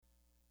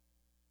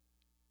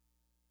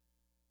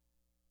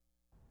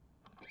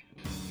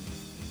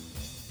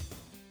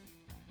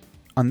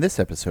On this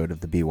episode of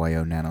the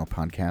BYO Nano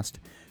podcast,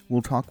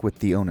 we'll talk with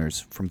the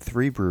owners from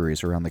 3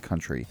 breweries around the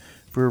country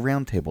for a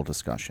roundtable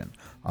discussion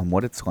on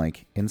what it's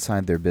like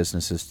inside their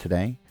businesses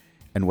today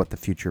and what the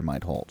future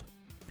might hold.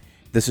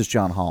 This is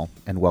John Hall,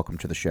 and welcome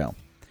to the show.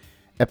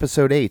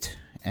 Episode 8,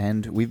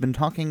 and we've been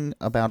talking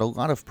about a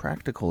lot of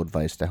practical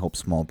advice to help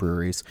small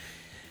breweries,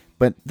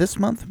 but this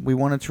month we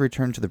wanted to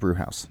return to the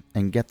brewhouse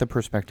and get the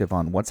perspective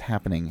on what's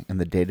happening in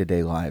the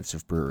day-to-day lives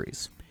of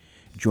breweries.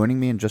 Joining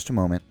me in just a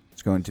moment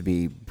is going to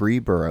be Bree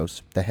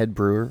Burrows, the head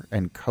brewer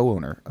and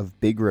co-owner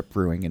of Big Rip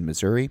Brewing in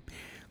Missouri,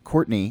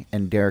 Courtney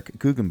and Derek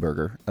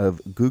Guggenberger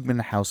of Gugman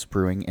House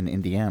Brewing in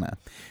Indiana.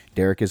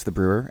 Derek is the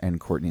brewer and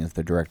Courtney is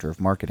the director of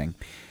marketing.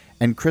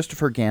 And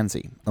Christopher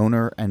Gansey,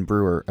 owner and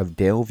brewer of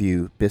Dale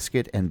View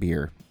Biscuit and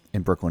Beer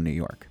in Brooklyn, New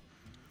York.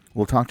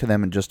 We'll talk to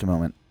them in just a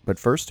moment, but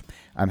first,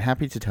 I'm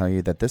happy to tell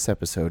you that this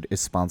episode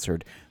is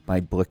sponsored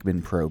by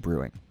Blickman Pro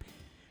Brewing.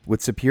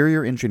 With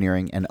superior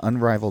engineering and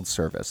unrivaled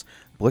service,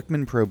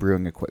 Blickman Pro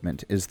Brewing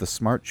equipment is the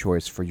smart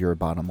choice for your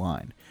bottom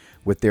line.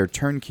 With their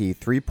turnkey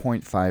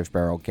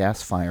 3.5-barrel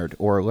gas-fired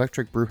or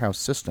electric brewhouse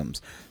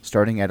systems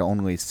starting at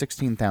only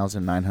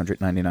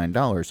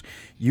 $16,999,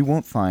 you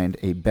won't find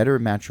a better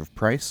match of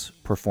price,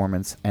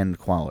 performance, and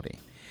quality.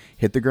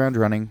 Hit the ground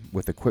running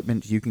with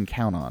equipment you can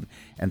count on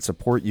and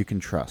support you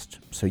can trust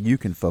so you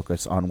can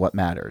focus on what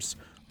matters,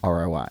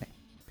 ROI.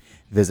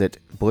 Visit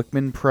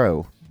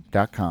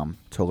blickmanpro.com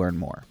to learn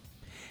more.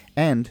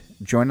 And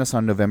join us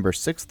on November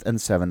 6th and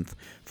 7th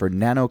for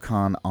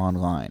NanoCon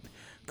Online.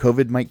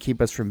 COVID might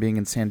keep us from being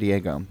in San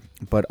Diego,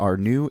 but our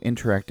new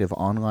interactive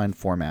online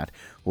format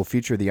will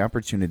feature the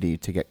opportunity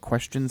to get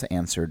questions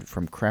answered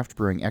from craft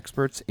brewing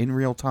experts in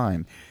real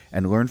time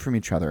and learn from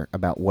each other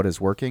about what is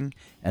working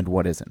and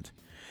what isn't.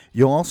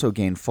 You'll also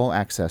gain full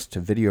access to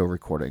video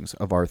recordings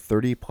of our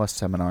 30-plus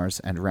seminars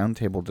and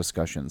roundtable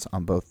discussions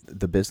on both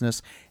the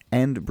business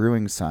and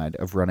brewing side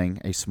of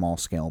running a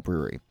small-scale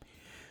brewery.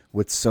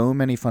 With so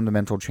many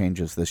fundamental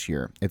changes this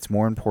year, it's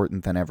more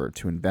important than ever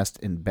to invest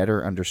in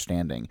better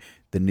understanding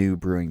the new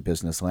brewing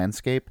business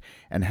landscape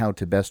and how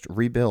to best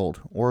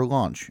rebuild or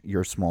launch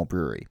your small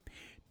brewery.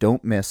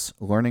 Don't miss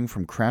learning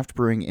from craft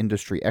brewing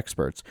industry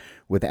experts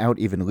without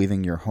even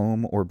leaving your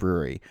home or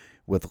brewery,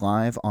 with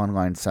live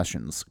online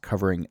sessions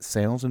covering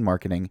sales and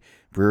marketing,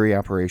 brewery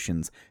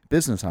operations,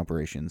 business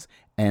operations,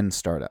 and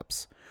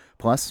startups.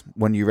 Plus,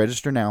 when you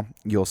register now,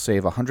 you'll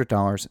save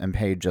 $100 and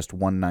pay just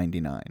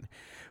 $199.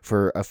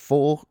 For a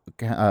full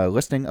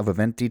listing of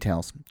event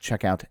details,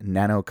 check out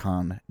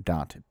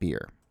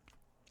nanocon.beer.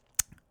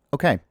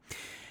 Okay,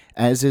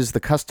 as is the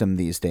custom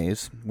these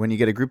days, when you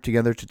get a group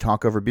together to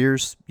talk over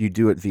beers, you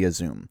do it via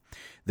Zoom.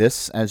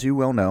 This, as you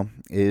well know,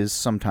 is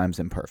sometimes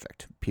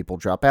imperfect. People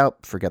drop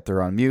out, forget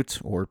they're on mute,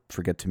 or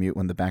forget to mute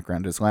when the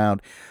background is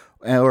loud,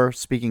 or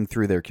speaking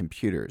through their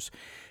computers.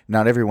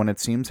 Not everyone, it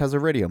seems, has a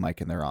radio mic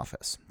in their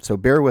office. So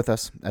bear with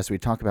us as we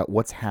talk about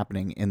what's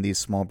happening in these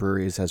small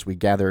breweries as we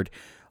gathered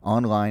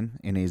online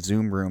in a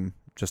Zoom room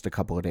just a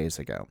couple of days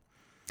ago.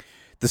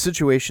 The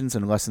situations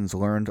and lessons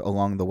learned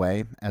along the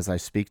way as I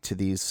speak to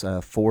these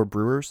 4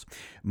 brewers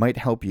might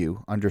help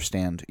you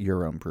understand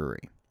your own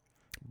brewery.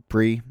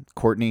 Bree,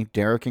 Courtney,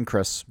 Derek, and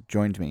Chris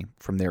joined me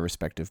from their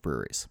respective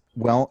breweries.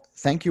 Well,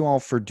 thank you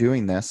all for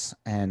doing this,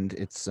 and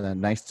it's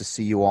nice to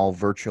see you all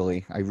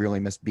virtually. I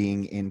really miss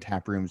being in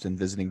tap rooms and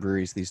visiting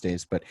breweries these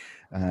days, but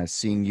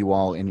seeing you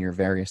all in your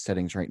various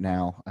settings right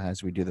now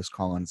as we do this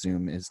call on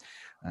Zoom is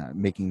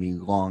making me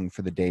long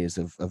for the days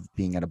of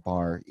being at a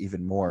bar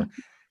even more.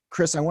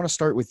 Chris, I want to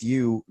start with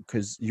you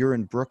because you're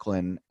in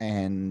Brooklyn,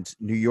 and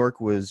New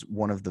York was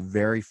one of the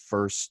very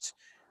first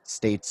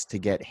states to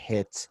get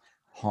hit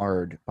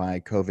hard by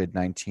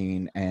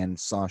COVID-19 and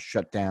saw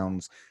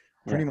shutdowns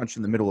pretty much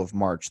in the middle of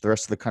March. The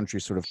rest of the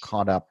country sort of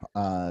caught up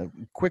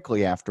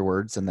quickly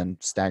afterwards and then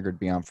staggered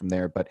beyond from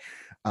there. But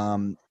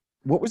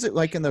what was it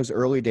like in those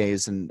early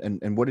days,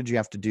 and what did you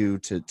have to do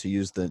to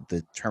use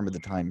the term of the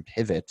time,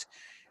 pivot,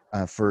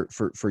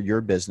 for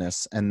your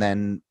business? And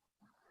then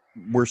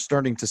we're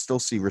starting to still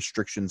see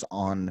restrictions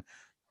on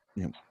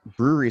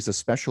breweries,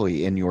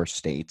 especially in your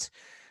state.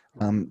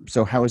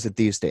 So how is it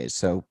these days?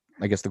 So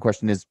I guess the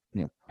question is,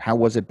 how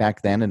was it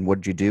back then, and what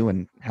did you do,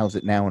 and how's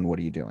it now, and what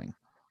are you doing?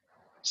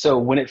 So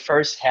when it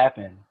first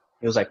happened,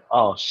 it was like,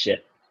 oh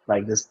shit.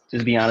 Like this,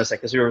 to be honest,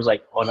 like, cause we were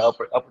like on an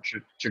upper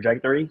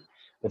trajectory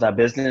with our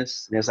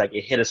business, and it's like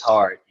it hit us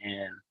hard,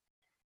 and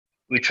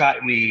we tried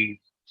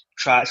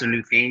some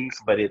new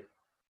things, but the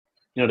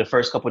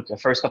first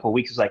couple of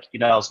weeks was like,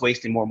 I was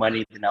wasting more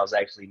money than I was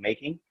actually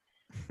making.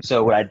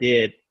 So what I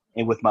did,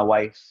 and with my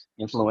wife's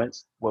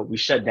influence, we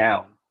shut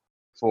down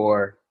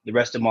for the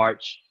rest of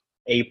March,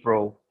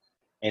 April,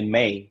 and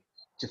May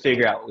to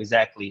figure out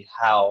exactly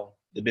how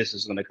the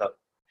business is going to go,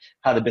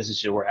 how the business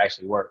should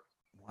actually work.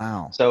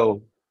 Wow.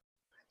 So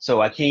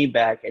I came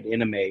back at the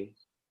end of May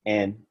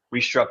and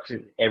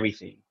restructured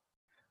everything.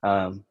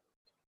 Um,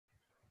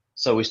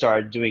 so we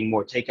started doing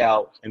more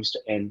takeout, and we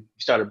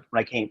started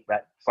when I came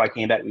back. Before I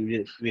came back,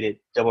 we did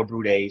double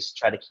brew days,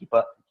 try to keep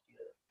up,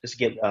 just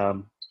to get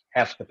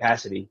half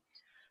capacity.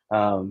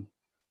 Um,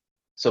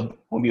 So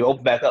when we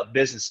opened back up,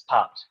 business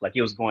popped. Like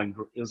it was going,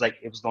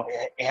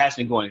 it has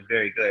been going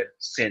very good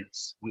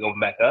since we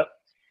opened back up.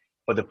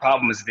 But the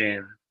problem has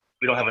been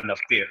we don't have enough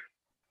beer.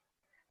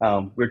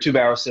 We're a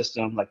 2-barrel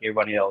system like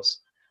everybody else.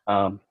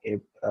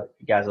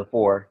 Guys are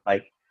 4,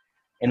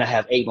 and I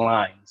have 8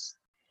 lines.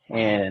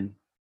 And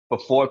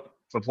before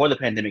the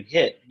pandemic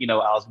hit, I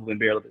was moving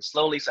beer a little bit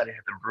slowly, so I didn't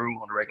have to brew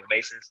on a regular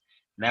basis.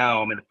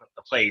 Now I'm in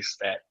a place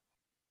that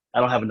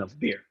I don't have enough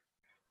beer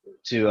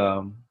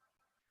to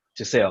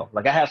sell.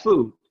 Like I have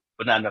food,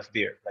 but not enough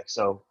beer.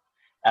 So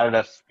out of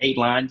the 8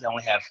 lines, I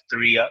only have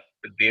 3 up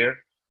with beer,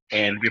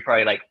 and we're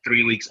probably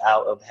 3 weeks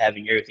out of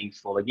having everything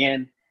full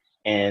again.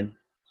 And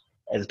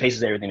as the pace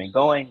of everything been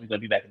going, we're gonna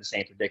be back in the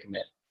same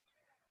predicament.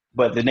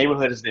 But the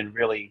neighborhood has been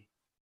really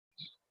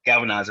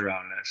galvanized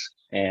around us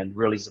and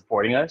really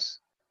supporting us,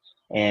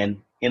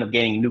 and end up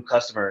gaining new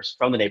customers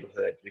from the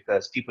neighborhood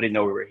because people didn't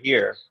know we were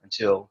here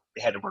until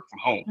they had to work from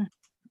home.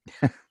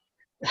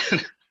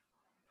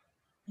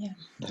 Yeah.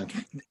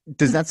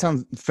 Does that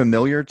sound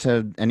familiar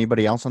to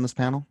anybody else on this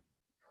panel?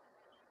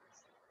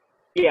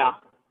 Yeah.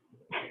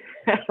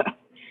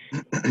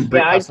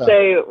 Yeah, I'd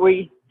say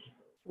when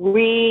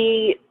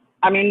we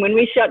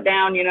shut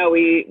down,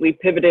 we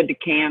pivoted to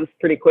cans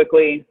pretty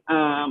quickly.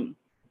 And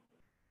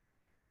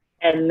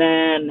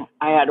then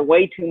I had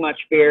way too much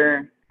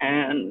beer,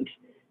 and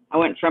I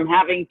went from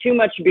having too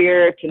much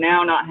beer to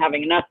now not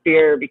having enough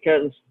beer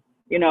because,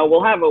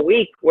 we'll have a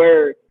week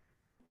where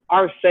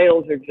our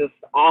sales are just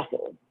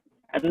awful.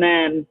 And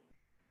then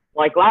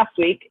last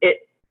week,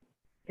 it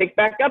picked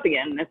back up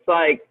again. It's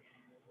like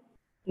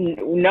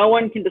no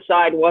one can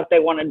decide what they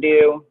want to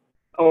do,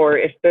 or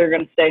if they're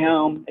going to stay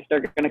home, if they're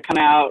going to come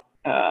out,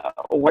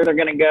 where they're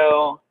going to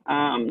go.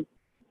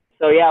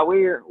 So yeah,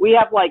 we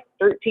have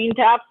 13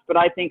 taps, but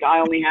I think I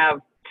only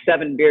have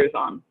 7 beers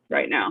on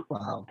right now.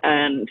 Wow.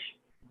 And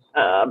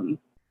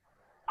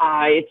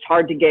it's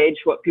hard to gauge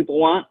what people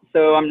want,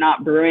 so I'm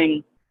not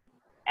brewing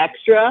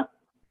extra,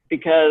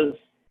 because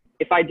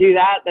if I do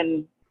that,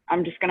 then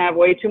I'm just gonna have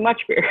way too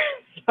much beer.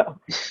 So.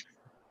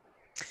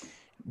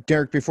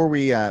 Derek, before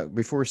we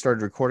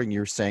started recording, you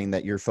were saying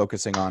that you're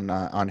focusing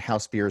on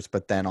house beers,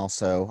 but then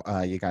also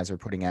you guys are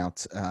putting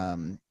out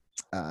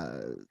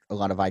a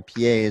lot of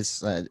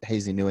IPAs,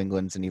 hazy New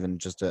Englands, and even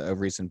just a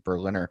recent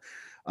Berliner.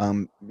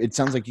 It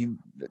sounds like you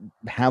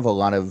have a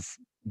lot of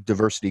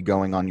diversity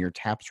going on your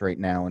taps right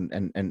now,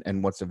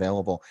 and what's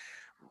available.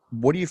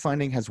 What are you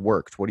finding has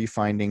worked? What are you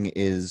finding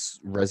is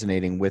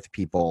resonating with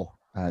people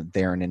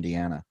there in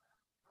Indiana?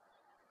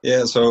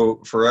 Yeah,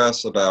 so for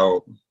us,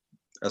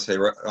 I say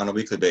on a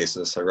weekly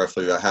basis,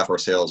 roughly about half our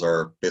sales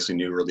are basically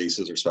new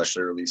releases or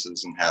specialty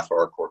releases, and half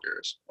are core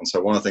beers. And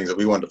so one of the things that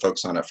we wanted to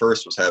focus on at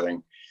first was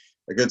having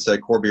a good set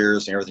of core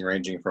beers, and everything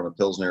ranging from a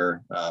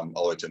Pilsner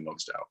all the way to a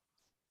milk stout.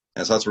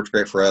 And so that's worked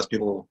great for us.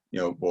 People,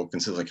 will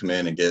consistently come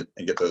in and get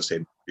those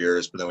same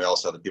beers, but then we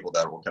also have the people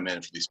that will come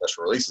in for these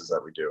special releases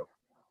that we do.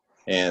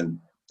 And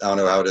I don't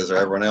know how it is for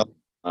everyone else.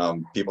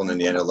 People in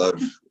Indiana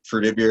love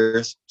fruited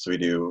beers, so we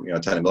do a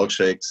ton of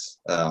milkshakes,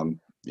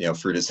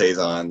 fruited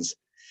saisons,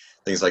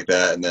 things like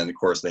that. And then of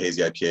course the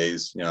hazy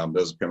IPAs,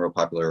 those have become real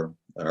popular.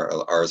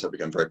 Ours have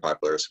become very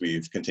popular, so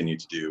we've continued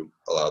to do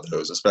a lot of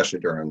those, especially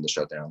during the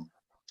shutdown.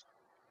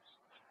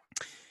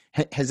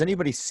 Has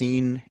anybody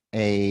seen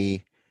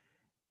a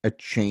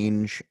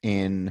change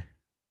in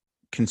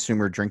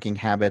consumer drinking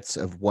habits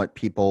of what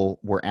people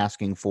were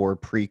asking for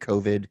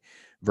pre-COVID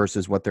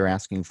versus what they're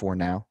asking for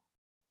now?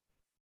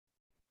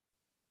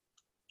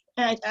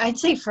 I'd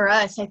say for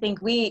us, I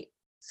think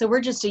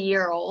we're just a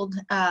year old.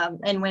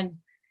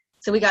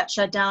 So we got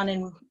shut down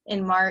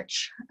in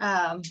March,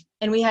 and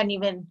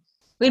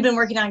we'd been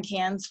working on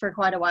cans for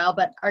quite a while,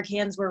 but our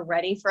cans were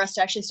ready for us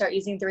to actually start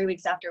using 3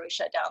 weeks after we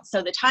shut down.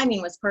 So the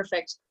timing was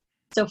perfect.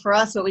 So for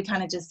us, what we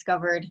kind of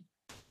discovered,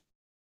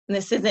 and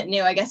this isn't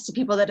new, I guess, to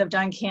people that have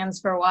done cans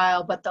for a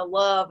while, but the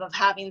love of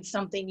having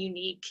something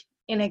unique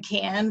in a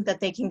can that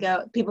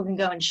people can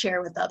go and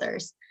share with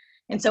others.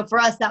 And so for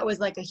us, that was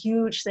a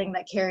huge thing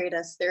that carried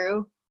us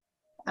through.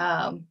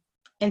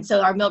 And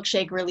so our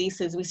milkshake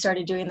releases, we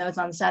started doing those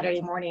on Saturday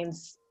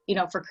mornings,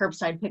 for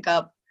curbside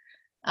pickup.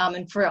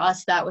 And for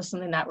us, that was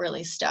something that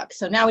really stuck.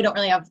 So now we don't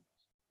really have,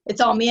 it's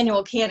all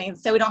manual canning.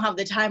 So we don't have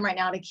the time right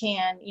now to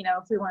can,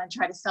 if we want to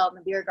try to sell it in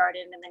the beer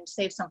garden and then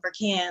save some for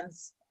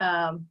cans.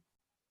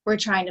 We're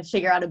trying to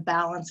figure out a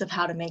balance of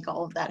how to make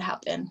all of that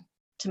happen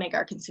to make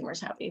our consumers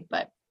happy.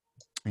 But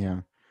yeah,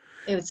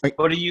 it was.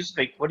 What do you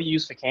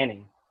use for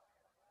canning?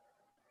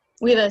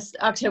 We have this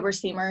October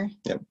steamer.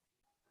 Yep.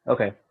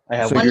 Okay. I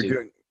have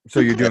So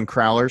you're doing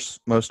crowlers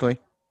mostly?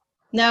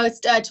 No, it's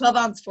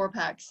 12-ounce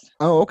 4-packs.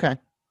 Oh, okay.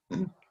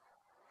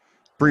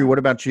 Bree, what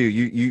about you?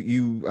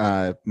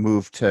 You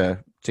moved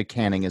to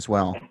canning as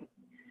well.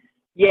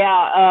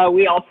 Yeah,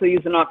 we also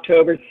use an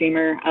October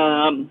steamer.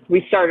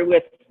 We started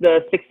with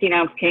the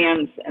 16-ounce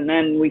cans, and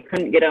then we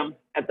couldn't get them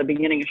at the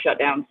beginning of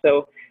shutdown.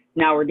 So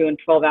now we're doing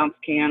 12-ounce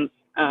cans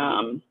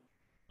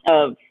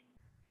of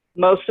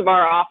most of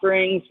our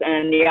offerings.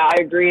 And yeah,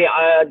 I agree.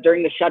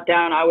 During the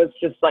shutdown, I was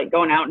just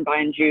going out and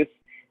buying juice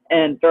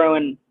and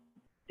throwing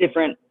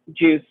different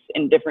juice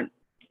in different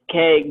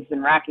kegs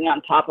and racking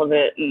on top of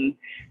it and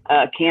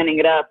canning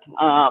it up,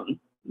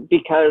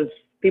 because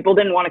people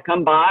didn't want to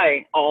come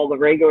buy all the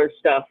regular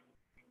stuff.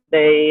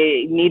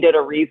 They needed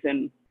a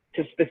reason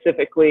to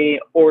specifically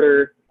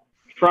order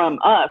from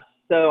us.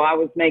 So I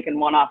was making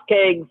one-off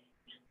kegs,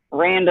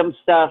 random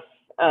stuff,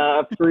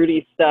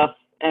 fruity stuff,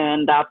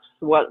 and that's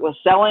what was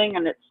selling.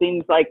 And it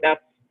seems like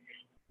that's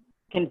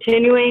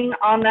continuing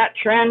on that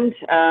trend.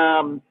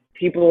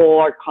 People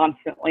are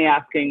constantly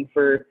asking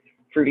for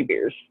fruity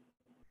beers.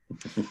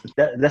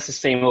 That's the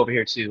same over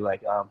here too.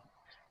 Like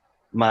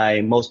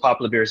my most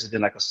popular beers has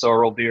been like a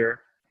sorrel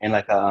beer and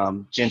like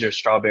a ginger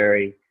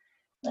strawberry.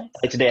 Nice.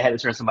 Like today I had to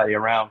turn somebody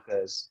around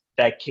because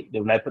that kicked,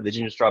 when I put the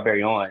ginger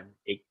strawberry on,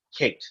 it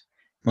kicked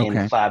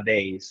in 5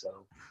 days.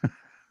 So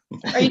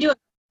Are you doing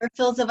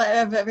refills of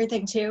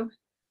everything too?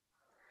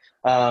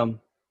 No.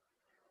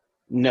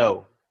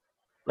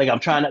 Like I'm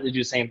trying not to do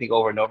the same thing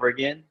over and over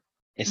again,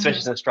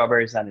 especially since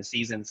strawberries not in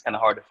season. It's kind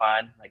of hard to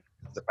find. Like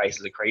the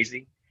prices are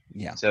crazy.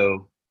 Yeah.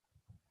 So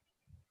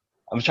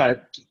I'm trying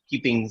to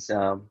keep things.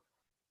 I'll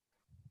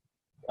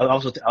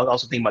also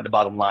think about the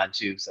bottom line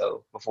too.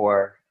 So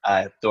before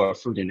I throw a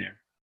fruit in there.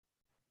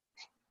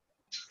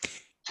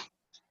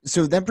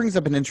 So that brings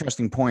up an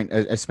interesting point,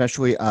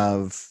 especially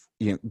of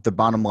the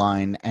bottom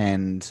line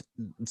and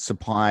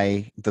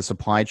the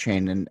supply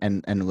chain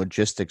and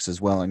logistics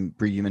as well. And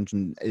Bree, you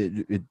mentioned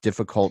it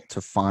difficult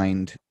to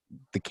find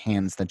the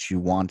cans that you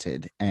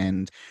wanted,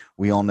 and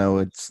we all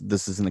know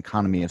this is an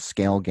economy of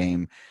scale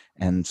game.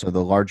 And so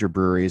the larger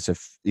breweries,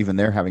 if even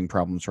they're having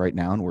problems right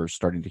now, and we're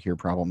starting to hear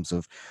problems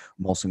of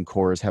Molson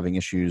Coors having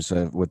issues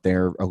with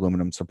their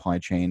aluminum supply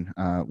chain,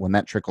 when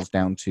that trickles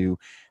down to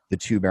the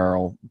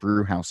 2-barrel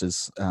brew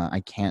houses,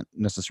 I can't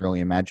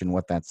necessarily imagine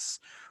what that's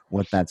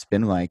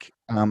been like.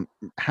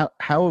 How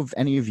have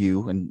any of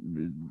you,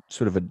 and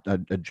sort of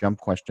a jump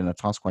question, a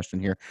toss question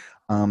here,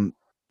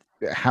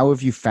 how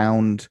have you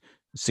found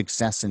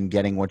success in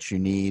getting what you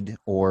need,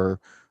 or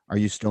are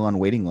you still on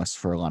waiting lists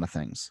for a lot of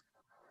things?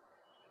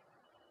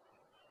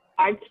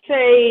 I'd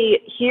say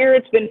here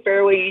it's been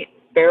fairly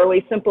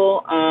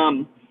simple.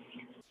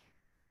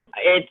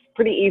 It's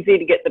pretty easy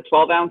to get the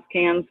 12-ounce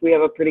cans. We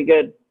have a pretty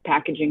good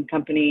packaging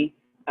company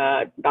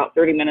about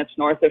 30 minutes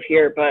north of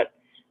here, but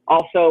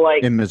also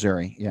like in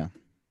Missouri. Yeah.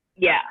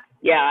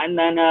 And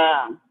then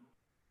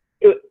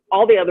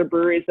all the other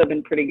breweries have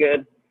been pretty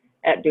good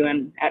at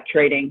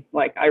trading.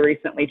 Like I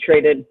recently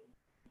traded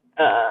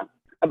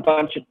a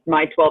bunch of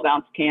my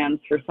 12-ounce cans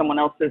for someone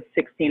else's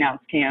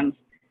 16-ounce cans,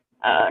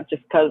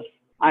 just because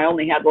I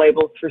only had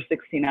labels for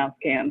 16-ounce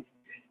cans.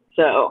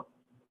 So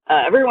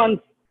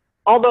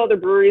all the other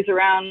breweries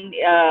around,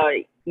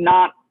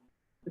 not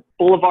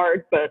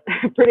Boulevard, but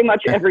pretty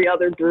much every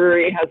other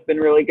brewery has been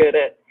really good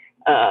at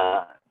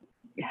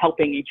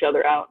helping each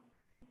other out.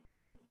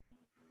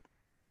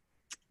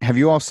 Have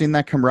you all seen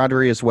that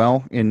camaraderie as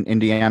well in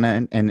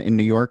Indiana and in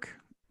New York?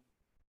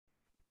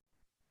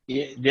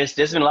 Yeah, there's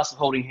been lots of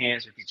holding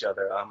hands with each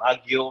other. Our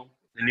guild,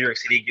 the New York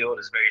City Guild,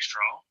 is very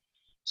strong.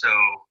 So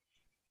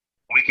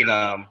we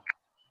can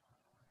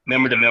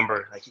member to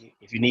member. Like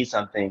if you need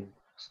something,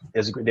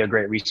 they're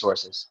great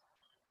resources.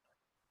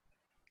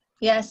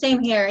 Yeah, same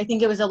here. I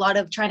think it was a lot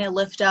of trying to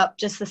lift up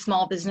just the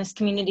small business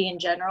community in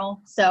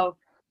general. So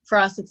for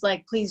us, it's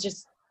like, please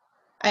just,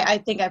 I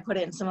think I put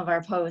it in some of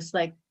our posts,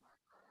 like,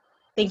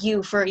 thank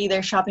you for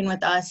either shopping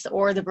with us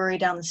or the brewery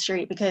down the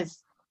street,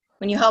 because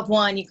when you help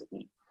one, you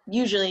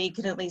usually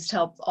can at least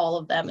help all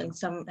of them in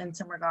some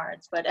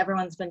regards. But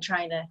everyone's been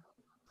trying to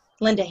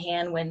lend a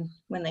hand when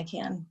they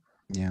can.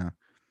 Yeah.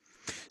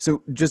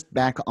 So just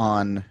back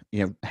on,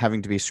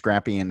 having to be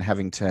scrappy and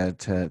having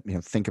to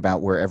think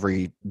about where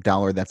every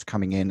dollar that's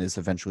coming in is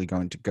eventually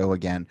going to go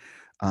again.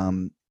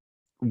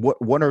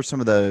 What are some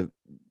of the,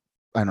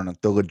 I don't know,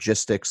 the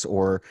logistics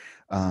or,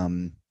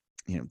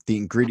 the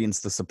ingredients,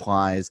 the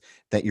supplies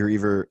that you're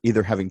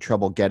either having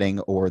trouble getting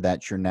or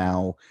that you're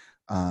now,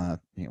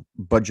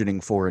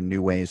 budgeting for in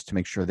new ways to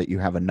make sure that you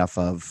have enough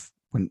of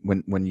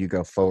when you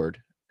go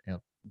forward?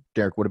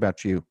 Derek, what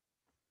about you?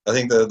 I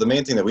think the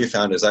main thing that we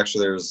found is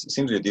actually seems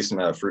to be a decent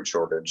amount of fruit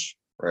shortage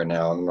right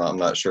now. I'm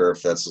not sure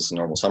if that's just a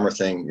normal summer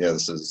thing.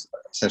 This is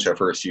essentially our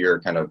first year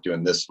kind of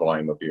doing this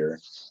volume of beer.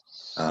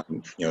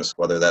 So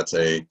whether that's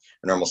a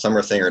normal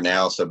summer thing or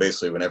now. So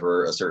basically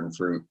whenever a certain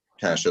fruit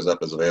kind of shows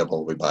up as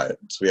available, we buy it.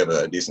 So we have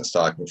a decent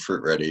stock of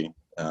fruit ready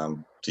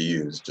to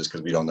use, just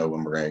because we don't know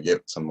when we're going to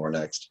get some more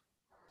next.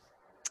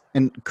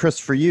 And Chris,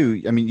 for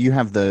you, I mean, you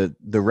have the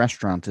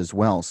restaurant as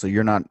well, so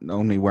you're not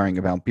only worrying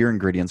about beer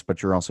ingredients,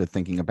 but you're also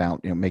thinking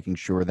about making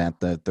sure that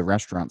the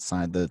restaurant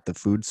side, the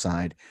food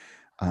side,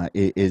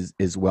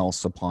 is well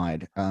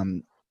supplied.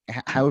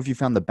 How have you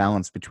found the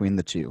balance between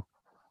the two?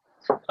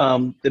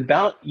 The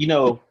balance,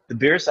 the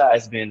beer side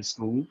has been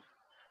smooth.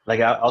 Like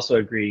I also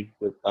agree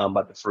with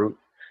about the fruit.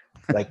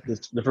 Like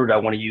the fruit I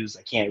want to use,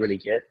 I can't really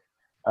get.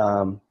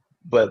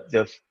 But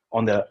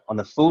on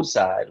the food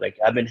side, like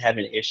I've been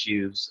having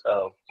issues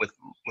with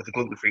the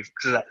gluten free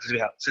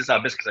since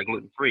our biscuits are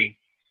gluten free,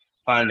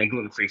 finding a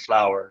gluten free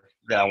flour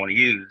that I want to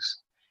use.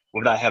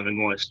 without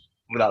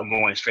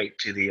going straight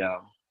to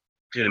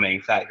the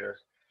manufacturer.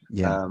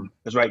 Yeah.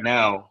 Because right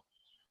now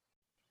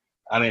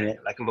I'm in it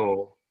like a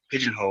little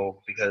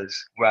pigeonhole, because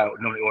where I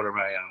normally order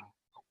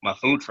my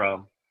food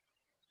from,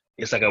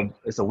 it's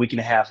a week and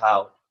a half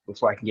out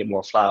before I can get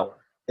more flour.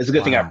 It's a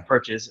good thing I Wow.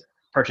 purchase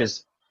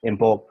in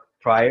bulk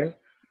prior,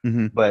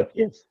 Hmm. but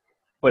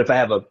if I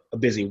have a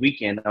busy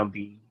weekend, I'll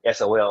be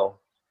SOL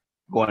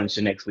going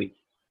into next week.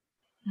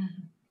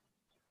 Mhm.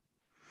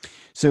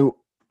 So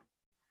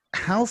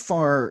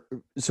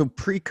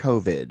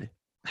pre-COVID,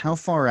 how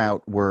far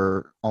out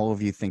were all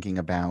of you thinking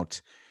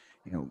about,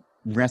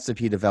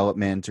 recipe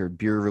development or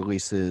beer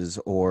releases,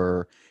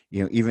 or,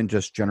 even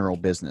just general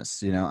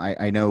business?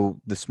 I know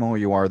the smaller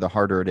you are, the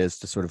harder it is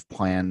to sort of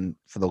plan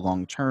for the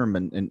long term.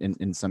 And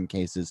in some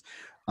cases,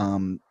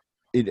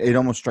 it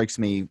almost strikes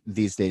me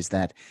these days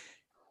that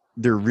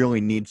there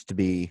really needs to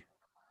be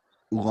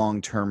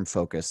long-term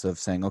focus of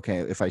saying, okay,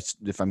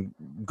 if I'm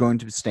going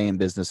to stay in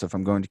business, if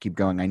I'm going to keep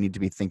going, I need to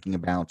be thinking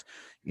about,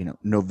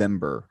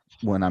 November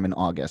when I'm in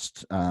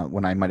August,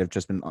 when I might have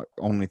just been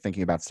only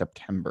thinking about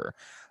September.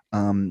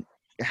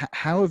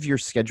 How have your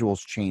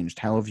schedules changed?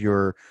 How have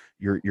your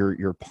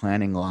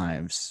planning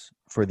lives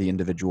for the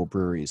individual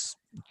breweries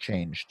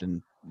changed?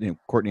 And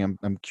Courtney,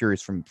 I'm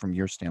curious from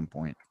your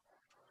standpoint.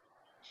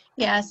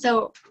 Yeah,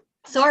 so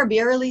our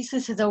beer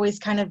releases has always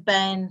kind of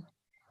been,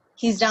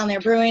 he's down there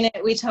brewing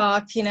it. We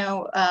talk,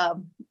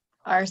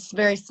 our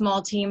very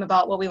small team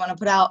about what we want to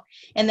put out,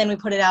 and then we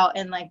put it out.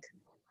 And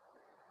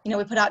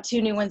we put out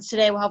 2 new ones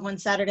today. We'll have one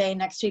Saturday.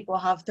 Next week we'll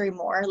have 3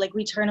 more. Like,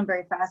 we turn them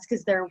very fast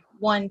because they're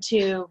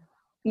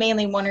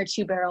mainly 1 or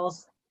 2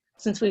 barrels,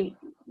 since we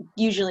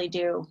usually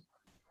do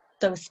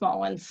those small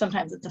ones.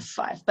 Sometimes it's a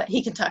 5, but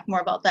he can talk more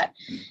about that.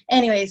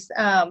 Anyways,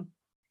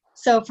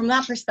 so from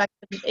that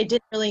perspective, it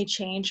didn't really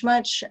change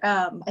much.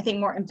 I think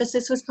more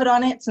emphasis was put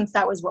on it, since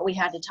that was what we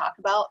had to talk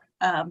about,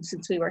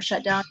 since we were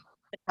shut down.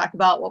 To talk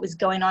about what was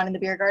going on in the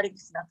beer garden,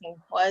 because nothing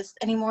was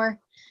anymore.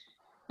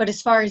 But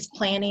as far as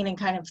planning and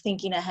kind of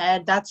thinking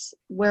ahead, that's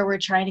where we're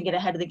trying to get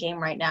ahead of the game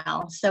right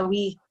now. So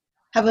we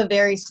have a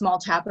very small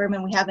tap room,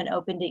 and we haven't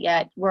opened it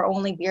yet. We're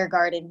only beer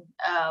garden,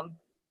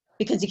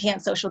 because you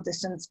can't social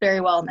distance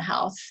very well in the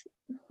house,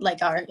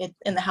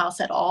 in the house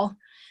at all.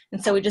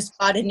 And so we just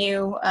bought a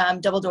new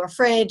double door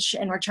fridge,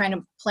 and we're trying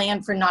to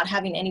plan for not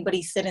having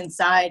anybody sit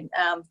inside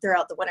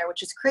throughout the winter,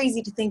 which is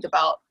crazy to think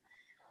about.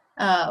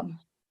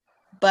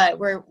 But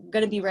we're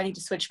going to be ready to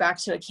switch back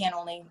to a can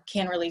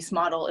release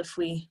model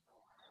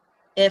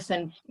if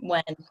and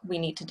when we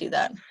need to do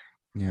that.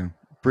 Yeah.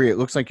 Bree, it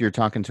looks like you're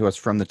talking to us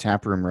from the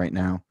tap room right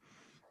now.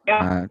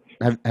 Yeah.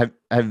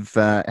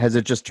 Has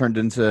it just turned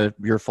into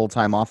your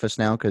full-time office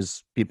now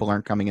because people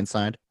aren't coming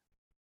inside?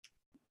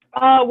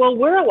 Well,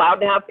 we're allowed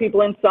to have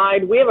people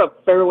inside. We have a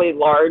fairly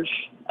large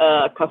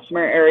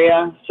customer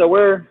area, so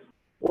we're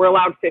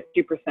allowed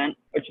 50%,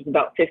 which is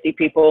about 50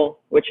 people,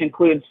 which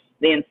includes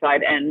the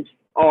inside and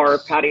our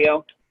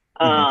patio.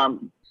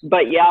 Mm-hmm.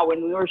 But yeah,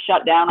 when we were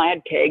shut down, I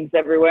had kegs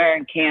everywhere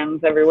and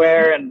cans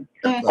everywhere, and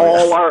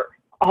all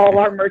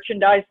our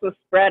merchandise was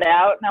spread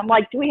out. And I'm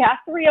like, do we have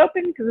to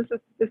reopen? Because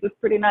this is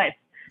pretty nice.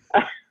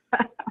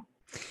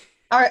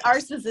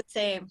 Ours was the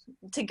same.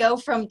 To go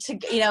from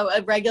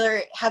a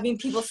regular having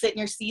people sit in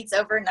your seats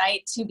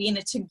overnight to being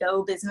a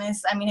to-go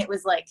business. I mean, it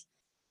was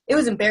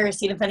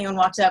embarrassing if anyone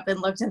walked up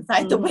and looked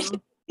inside the window,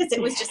 because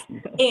it was just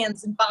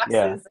cans and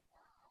boxes.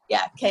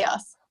 Yeah,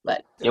 chaos.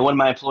 But one of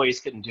my employees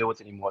couldn't deal with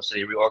it anymore, so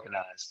they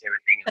reorganized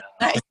everything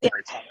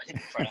in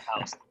front of the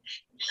house,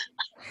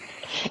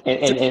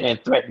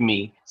 and threatened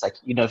me. It's like,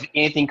 if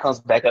anything comes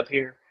back up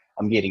here,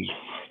 I'm getting you.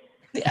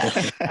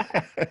 Yeah.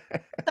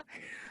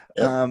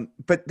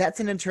 But that's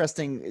an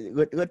interesting.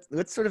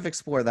 Let's sort of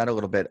explore that a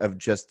little bit, of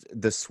just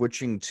the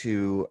switching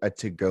to a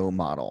to-go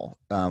model,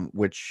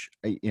 which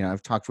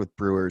I've talked with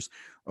brewers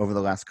over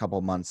the last couple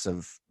of months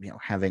of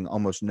having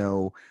almost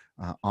no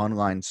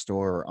online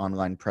store or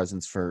online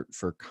presence for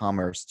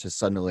commerce, to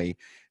suddenly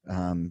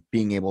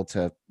being able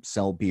to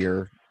sell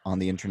beer on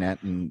the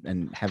internet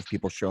and have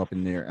people show up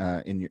in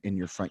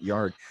your front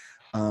yard.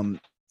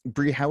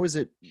 Bree, how is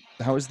the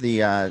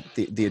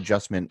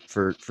adjustment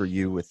for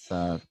you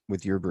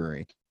with your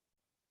brewery?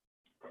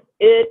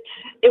 It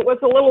was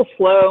a little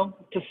slow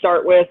to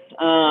start with.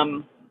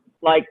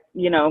 Like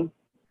you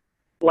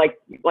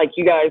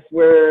guys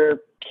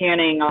were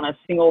canning on a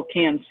single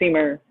can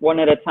steamer, one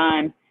at a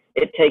time.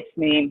 It takes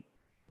me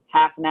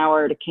half an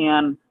hour to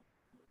can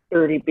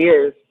 30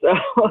 beers. So,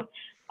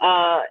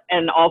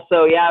 and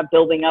also,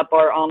 building up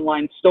our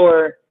online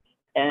store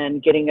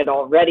and getting it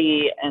all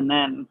ready, and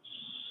then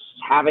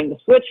having to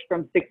switch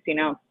from 16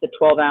 ounce to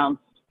 12 ounce,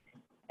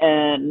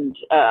 and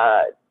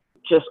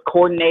just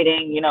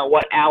coordinating,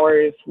 what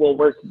hours will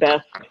work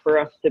best for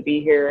us to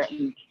be here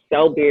and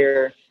sell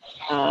beer.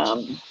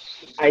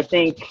 I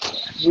think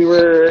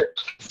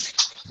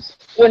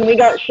when we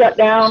got shut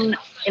down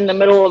in the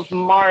middle of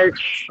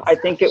March, I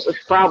think it was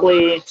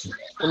probably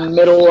the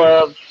middle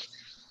of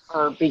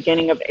or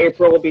beginning of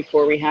April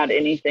before we had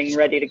anything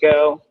ready to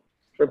go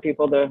for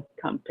people to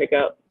come pick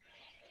up.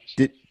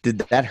 Did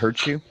that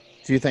hurt you?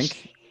 do you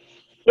think?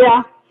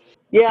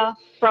 Yeah,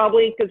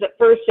 probably. Because at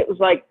first it was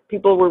like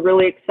people were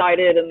really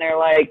excited and they're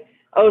like,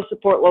 oh,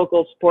 support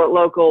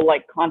local,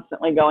 like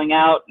constantly going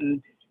out.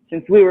 And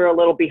since we were a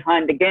little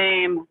behind the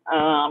game,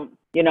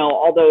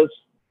 all those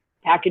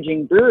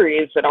packaging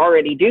breweries that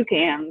already do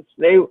cans,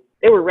 they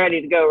were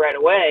ready to go right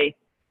away.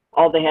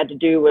 All they had to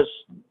do was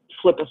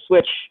flip a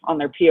switch on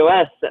their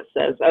POS that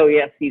says, oh,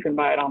 yes, you can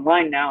buy it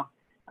online now.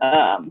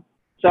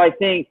 So I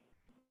think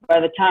by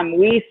the time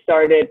we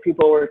started,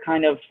 people were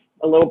kind of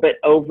a little bit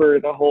over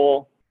the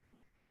whole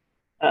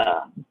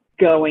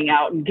going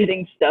out and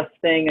getting stuff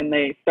thing, and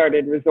they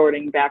started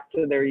resorting back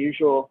to their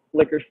usual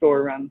liquor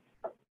store runs.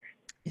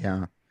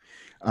 Yeah.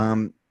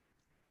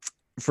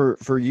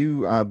 For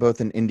you both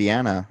in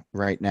Indiana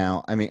right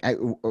now, I mean,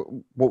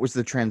 what was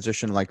the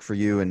transition like for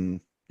you? And,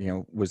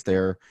 was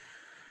there,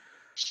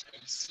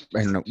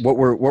 I don't know, what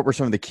were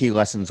some of the key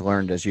lessons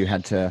learned as you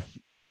had to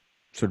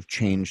sort of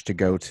change to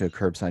go to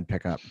curbside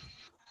pickup?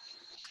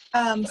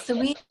 So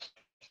we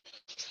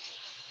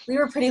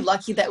were pretty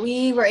lucky that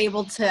we were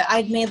able to,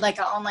 I'd made like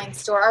an online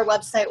store. Our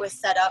website was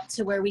set up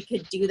to where we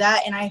could do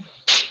that. And I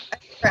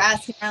were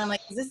asking around, I'm like,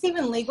 is this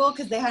even legal?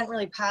 Because they hadn't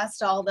really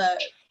passed all the,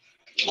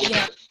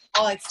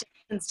 all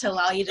extensions to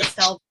allow you to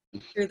sell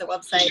through the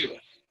website.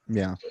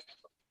 Yeah.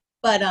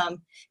 But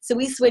so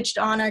we switched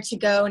on our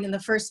to-go, and in the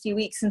first few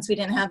weeks, since we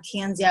didn't have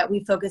cans yet,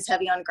 we focused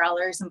heavy on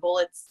growlers and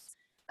bullets.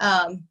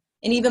 And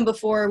even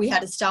before we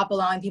had to stop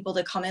allowing people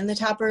to come in the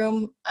tap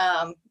room,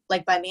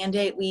 like by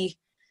mandate, we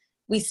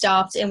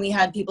stopped and we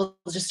had people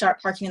just start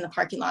parking in the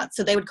parking lot.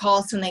 So they would call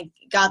us when they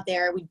got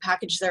there. We'd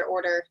package their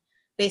order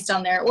based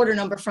on their order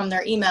number from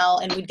their email,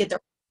 and we'd get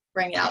their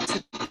bring it out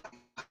to them.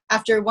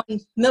 After one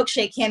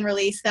milkshake can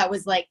release, that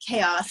was like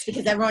chaos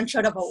because everyone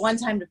showed up at one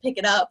time to pick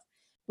it up.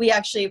 We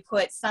actually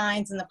put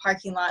signs in the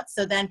parking lot.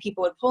 So then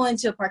people would pull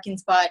into a parking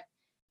spot.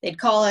 They'd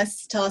call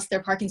us, tell us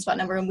their parking spot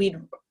number, and we'd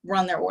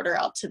run their order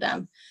out to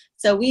them.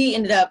 So we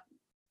ended up,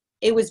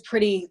 it was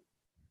pretty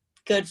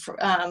good for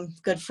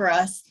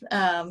us.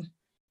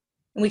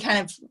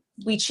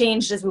 We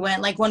changed as we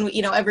went. Like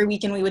every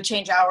weekend we would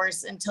change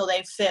hours until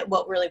they fit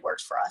what really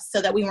worked for us,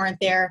 so that we weren't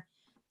there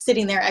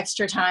sitting there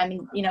extra time.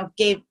 And,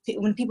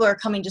 when people are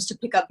coming just to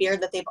pick up beer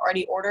that they've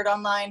already ordered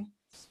online,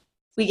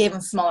 we gave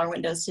them smaller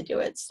windows to do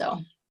it. So.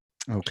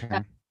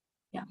 Okay.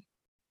 Yeah.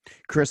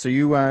 Chris, are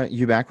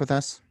you back with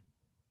us?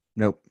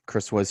 Nope.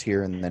 Chris was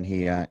here and then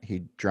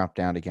he dropped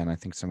out again. I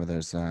think some of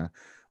those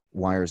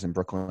wires in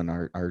Brooklyn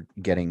are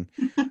getting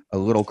a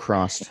little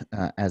crossed,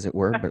 as it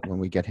were. But when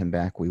we get him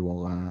back, we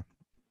will.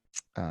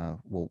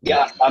 We'll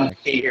Yeah, can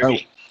you hear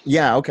me?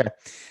 Yeah. Okay.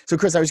 So,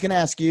 Chris, I was going to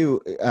ask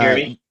you. Hear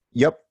me?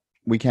 Yep,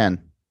 we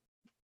can.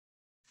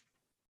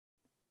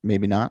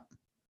 Maybe not.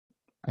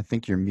 I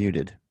think you're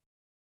muted.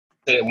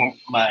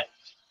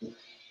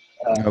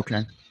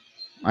 Okay.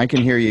 I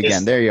can hear you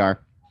again. There you are.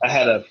 I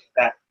had it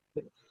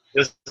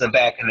was a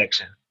bad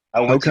connection. I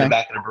went to the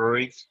back of the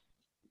brewery,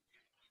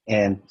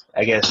 and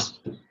I guess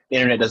the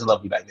internet doesn't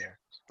love you back there.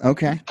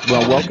 Okay.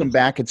 Well, welcome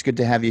back. It's good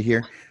to have you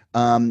here.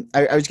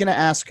 I was going to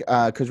ask,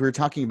 because we were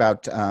talking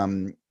about,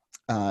 some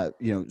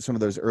of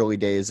those early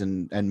days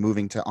and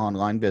moving to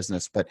online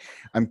business, but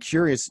I'm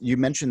curious, you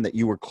mentioned that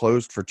you were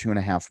closed for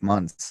 2.5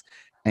 months,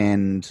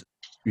 and,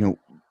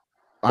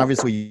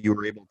 obviously you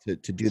were able to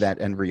do that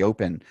and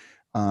reopen.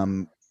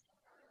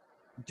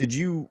 Did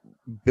you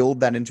build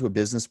that into a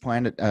business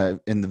plan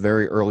in the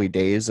very early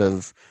days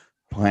of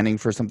planning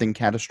for something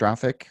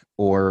catastrophic,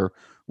 or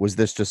was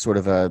this just sort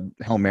of a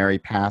Hail Mary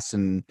pass?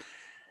 And,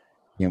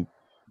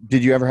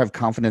 did you ever have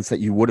confidence that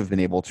you would have been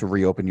able to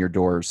reopen your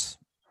doors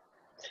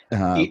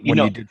when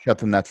you did shut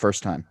them that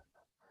first time?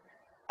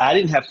 I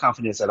didn't have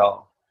confidence at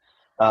all.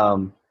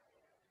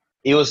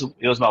 It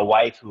was my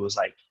wife who was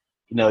like,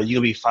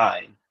 you'll be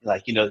fine.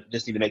 Like,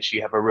 just need to make sure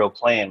you have a real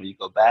plan when you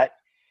go back,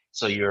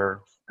 so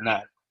you're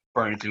not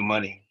burning through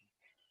money.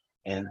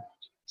 And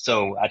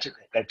so I took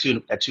that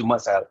 2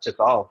 months I took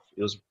off.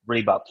 It was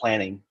really about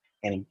planning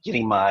and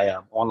getting my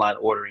online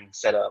ordering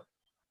set up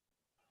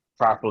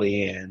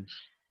properly, and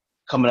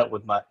coming up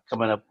with my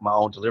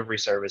own delivery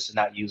service and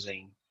not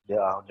using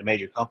the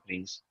major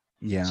companies.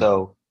 Yeah.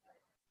 So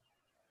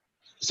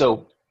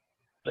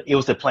it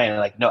was the plan.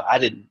 Like, no, I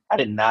did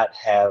not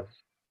have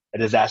a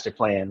disaster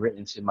plan written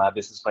into my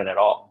business plan at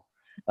all.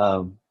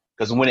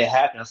 Because when it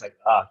happened, I was like,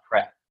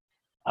 crap,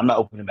 I'm not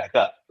opening back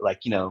up.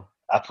 Like,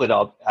 I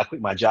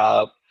quit my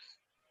job,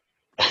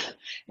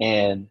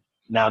 and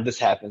now this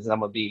happens, and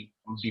I'm gonna be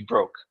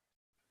broke.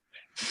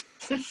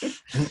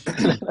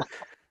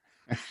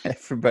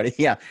 Everybody,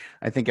 yeah,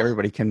 I think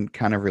everybody can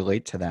kind of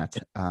relate to that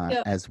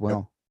as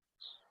well.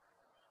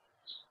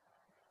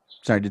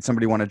 Sorry, did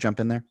somebody want to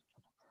jump in there?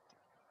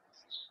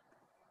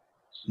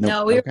 Nope.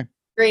 No, we were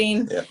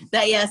agreeing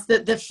that yes,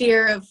 the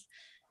fear of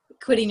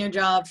quitting your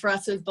job for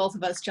us was both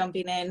of us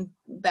jumping in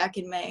back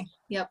in May.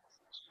 Yep,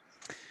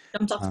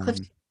 jumped off the cliff.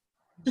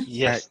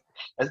 Yes,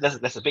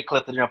 that's a big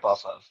cliff to jump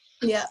off of.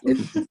 Yeah,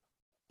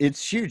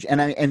 it's huge, and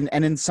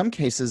in some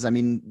cases, I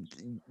mean,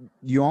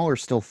 you all are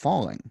still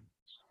falling,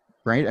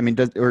 right? I mean,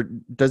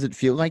 does it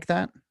feel like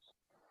that?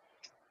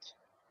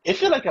 it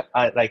feel like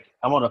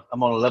I'm on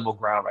a level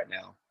ground right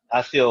now.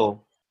 I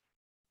feel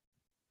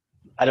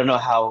I don't know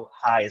how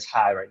high is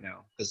high right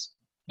now because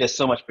there's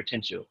so much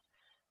potential.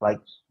 Like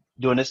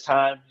during this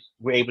time,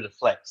 we're able to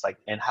flex. Like,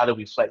 and how do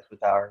we flex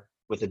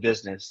with the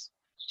business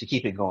to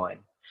keep it going?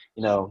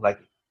 Like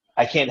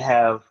I can't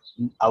have.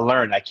 I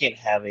learned I can't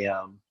have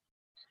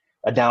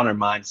a downer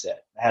mindset.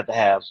 I have to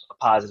have a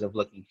positive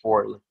looking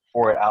forward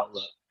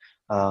outlook.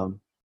 Um,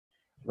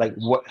 like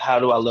what? How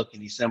do I look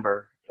in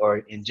December or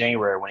in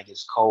January when it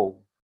gets cold?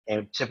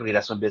 And typically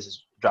that's when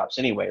business drops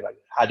anyway. Like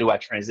how do I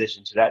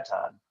transition to that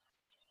time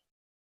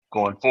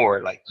going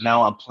forward? Like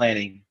now I'm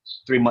planning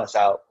 3 months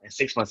out and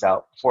 6 months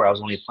out. Before I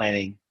was only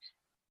planning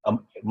a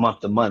month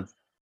to month,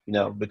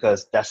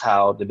 because that's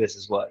how the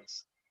business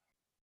was.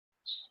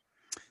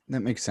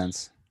 That makes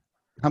sense.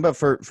 How about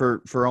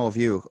for all of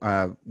you,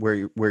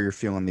 where you're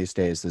feeling these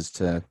days as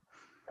to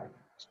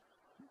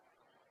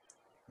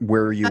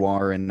where you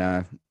are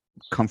in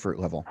comfort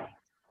level?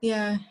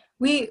 Yeah,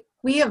 we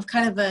have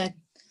kind of a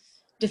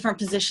different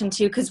position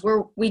too, because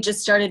we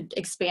just started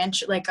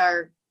expansion, like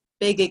our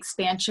big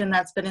expansion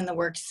that's been in the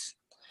works.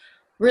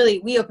 Really,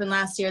 we opened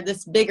last year.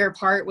 This bigger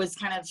part was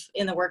kind of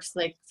in the works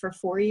like for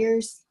 4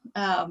 years.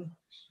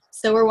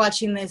 So we're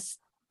watching this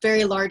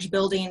very large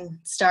building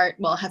start.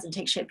 Well, it hasn't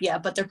taken shape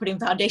yet, but they're putting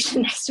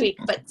foundation next week,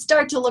 but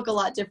start to look a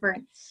lot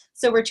different.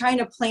 So we're trying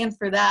to plan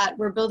for that.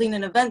 We're building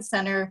an event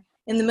center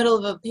in the middle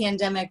of a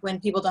pandemic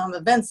when people don't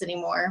have events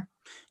anymore.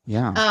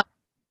 Yeah.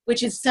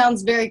 Which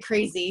sounds very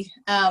crazy.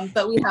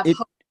 But we have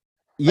hope.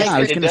 Yeah, Like, I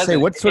was going to say,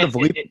 what sort of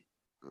leap?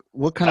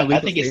 What kind of leap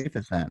I think of faith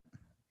is that?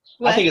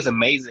 I think it's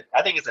amazing.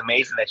 I think it's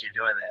amazing that you're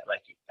doing that,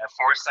 like at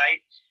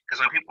foresight.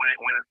 Because when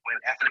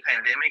after the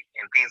pandemic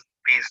and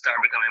things start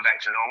becoming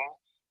back to normal,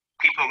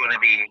 people are going to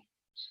be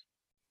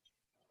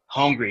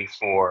hungry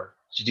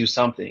to do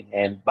something,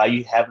 and by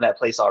you having that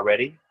place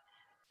already,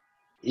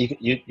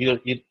 you're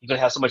gonna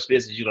have so much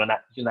business you're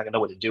not gonna know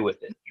what to do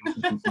with it.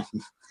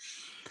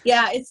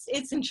 Yeah, it's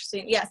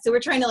interesting. Yeah, so we're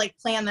trying to like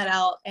plan that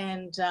out,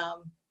 and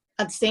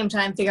at the same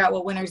time figure out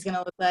what winter's gonna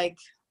look like.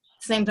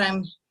 At the same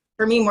time,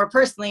 for me more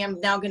personally, I'm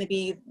now gonna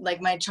be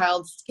like my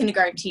child's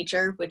kindergarten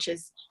teacher, which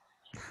is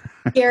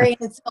scary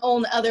in its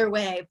own other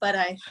way, but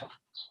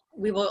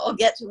we all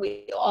get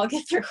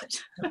through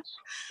it.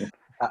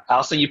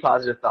 I'll send you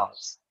positive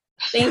thoughts.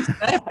 Thanks.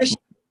 I appreciate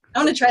it.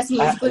 I'm gonna try some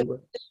of those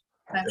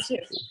times too.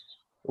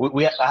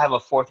 I have a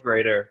 4th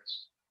grader.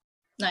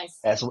 Nice.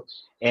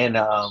 And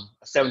a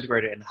 7th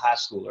grader and a high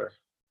schooler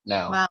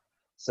now. Wow.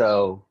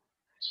 So.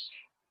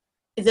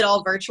 Is it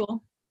all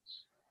virtual?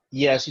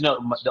 Yes,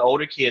 the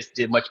older kids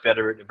did much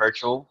better at the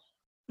virtual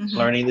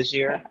learning this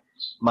year.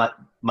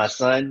 My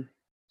son,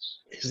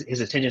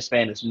 his attention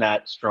span is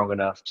not strong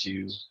enough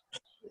to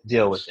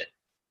deal with it.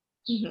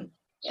 Mm-hmm.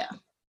 Yeah.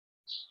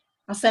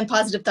 I'll send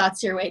positive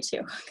thoughts your way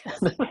too.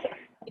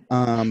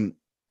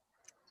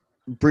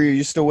 Bree, are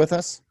you still with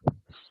us?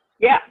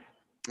 Yeah.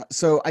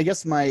 So I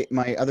guess my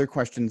other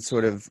question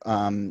sort of,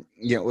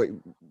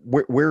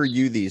 where are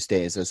you these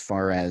days as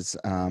far as,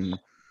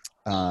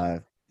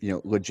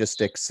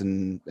 logistics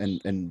and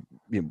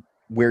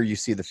where you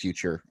see the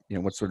future,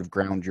 what sort of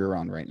ground you're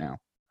on right now?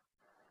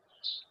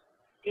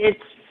 It's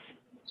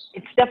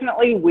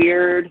definitely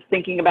weird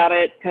thinking about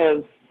it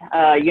because,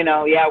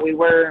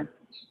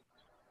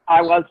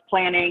 I was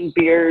planning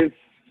beers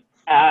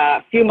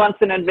a few months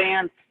in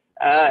advance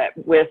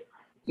with,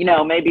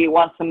 maybe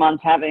once a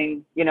month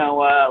having,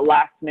 a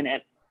last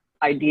minute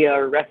idea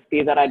or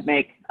recipe that I'd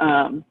make.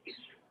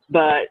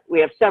 But we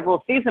have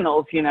several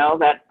seasonals,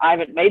 that I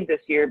haven't made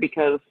this year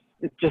because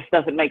it just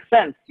doesn't make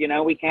sense.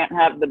 We can't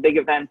have the big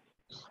events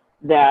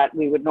that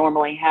we would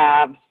normally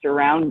have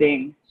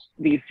surrounding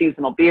these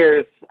seasonal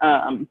beers.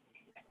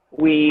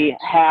 We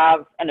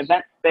have an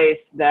event space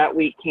that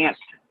we can't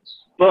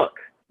book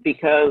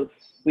because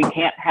we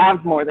can't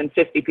have more than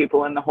 50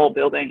 people in the whole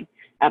building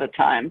at a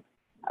time.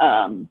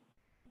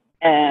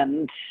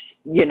 And,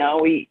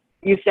 we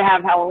used to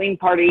have Halloween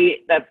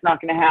party. That's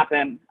not going to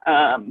happen.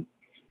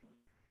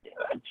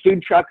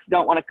 Food trucks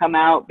don't want to come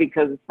out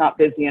because it's not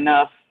busy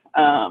enough.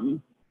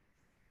 And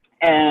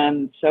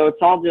so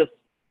it's all just,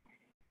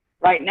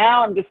 right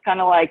now I'm just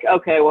kind of like,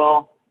 okay,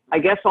 well, I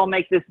guess I'll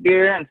make this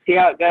beer and see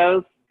how it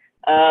goes.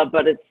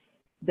 But it's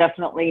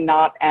definitely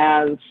not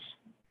as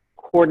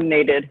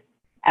coordinated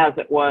as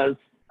it was.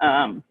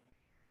 I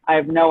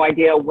have no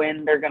idea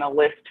when they're going to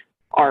lift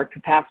our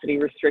capacity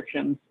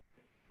restrictions,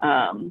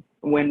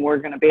 when we're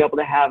going to be able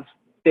to have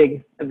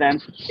big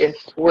events, if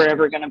we're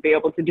ever going to be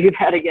able to do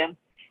that again.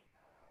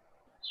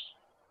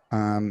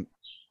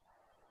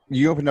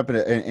 You opened up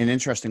an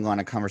interesting line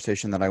of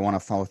conversation that I want to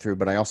follow through,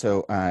 but I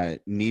also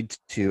need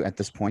to, at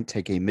this point,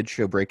 take a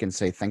mid-show break and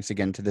say thanks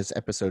again to this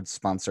episode's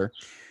sponsor.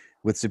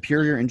 With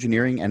superior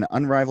engineering and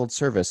unrivaled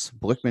service,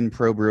 Blickman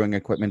Pro Brewing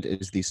Equipment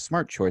is the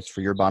smart choice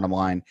for your bottom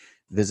line.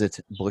 Visit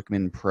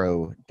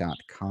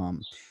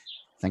blickmanpro.com.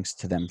 Thanks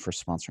to them for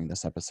sponsoring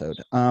this episode.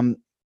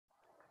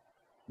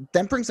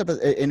 That brings up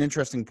an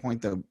interesting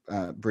point, though,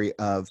 Bree,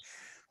 of,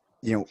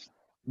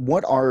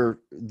 what are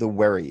the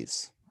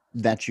worries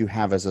that you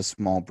have as a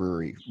small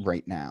brewery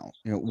right now?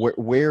 You know,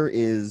 where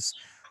is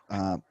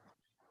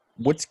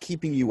what's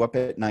keeping you up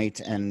at night,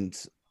 and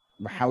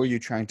how are you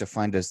trying to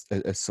find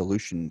a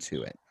solution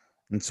to it?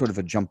 And sort of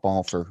a jump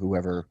ball for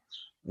whoever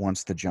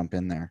wants to jump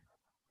in there.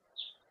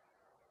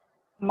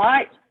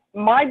 My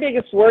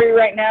biggest worry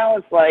right now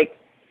is like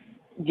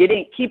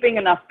keeping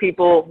enough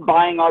people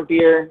buying our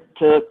beer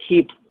to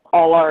keep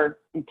all our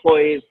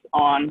employees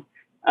on.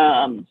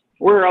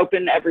 We're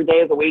open every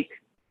day of the week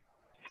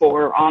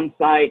for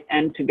on-site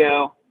and to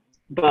go,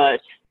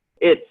 but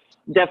it's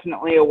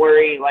definitely a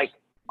worry. Like,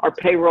 our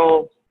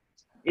payroll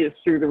is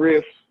through the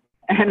roof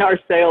and our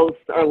sales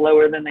are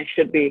lower than they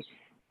should be.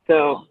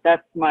 So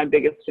that's my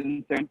biggest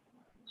concern.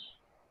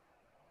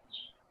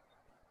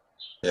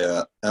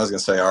 Yeah, I was gonna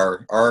say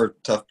our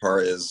tough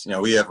part is,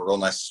 we have a real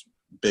nice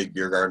big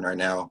beer garden right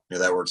now.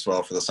 That works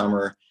well for the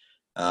summer.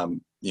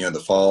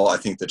 The fall, I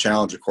think the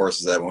challenge, of course,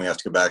 is that when we have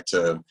to go back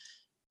to,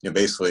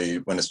 basically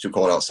when it's too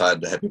cold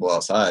outside to have people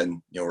outside,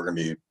 we're gonna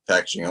be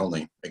packaging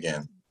only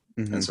again.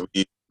 Mm-hmm. And so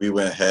we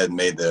went ahead and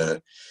made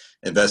the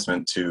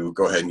investment to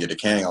go ahead and get a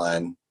canning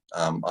line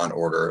on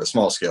order, a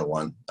small scale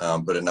one,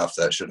 but enough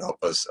that should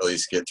help us at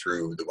least get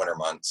through the winter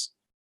months.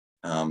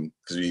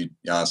 Because we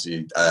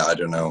honestly, I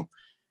don't know,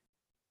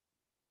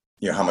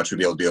 how much we'd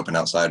be able to be open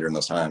outside during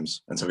those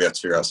times. And so we have to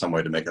figure out some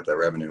way to make up that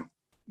revenue.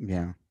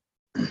 Yeah.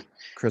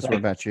 Chris, what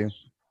about you?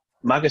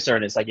 My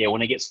concern is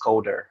when it gets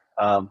colder,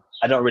 I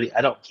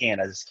don't can,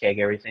 I just keg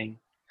everything.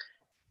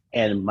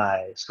 And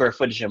my square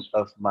footage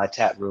of my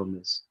tap room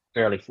is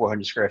barely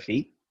 400 square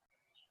feet.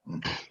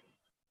 Mm-hmm.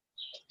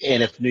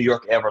 And if New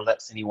York ever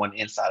lets anyone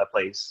inside a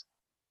place,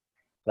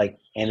 and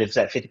if it's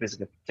at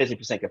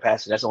 50%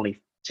 capacity, that's only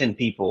 10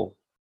 people,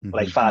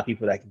 mm-hmm. 5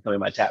 people that can come in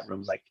my tap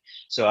rooms.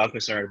 So I'm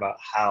concerned about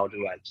how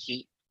do I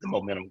keep the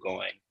momentum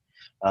going,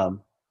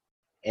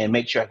 and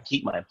make sure I can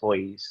keep my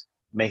employees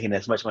making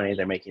as much money as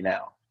they're making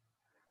now,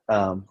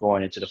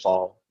 going into the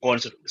fall.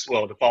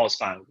 The fall is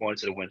fine. Going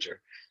into the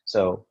winter.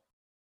 So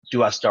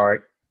do I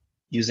start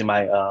using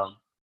my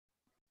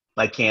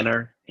my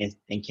canner and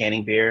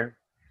canning beer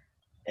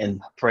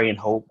and pray and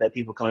hope that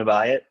people come and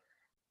buy it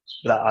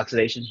without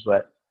oxidation?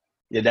 But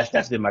yeah,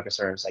 that's been my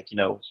concern. It's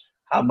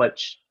how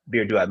much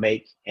beer do I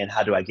make and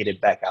how do I get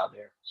it back out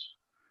there?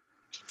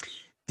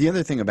 The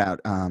other thing about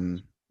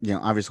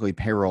obviously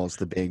payroll is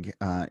the big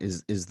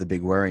is the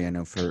big worry, I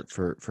know,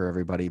 for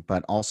everybody,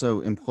 but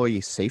also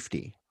employee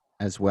safety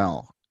as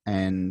well.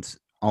 And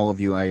all of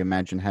you, I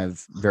imagine,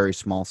 have very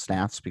small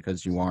staffs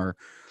because you are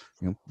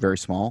very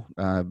small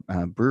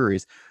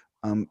breweries.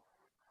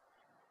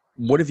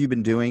 What have you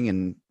been doing,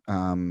 and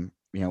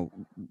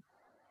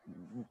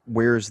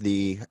where's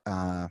the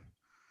I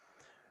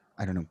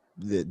don't know,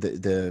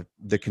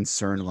 the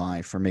concern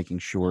lie for making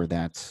sure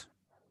that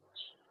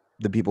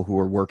the people who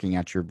are working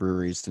at your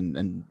breweries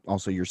and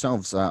also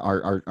yourselves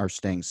are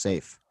staying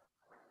safe?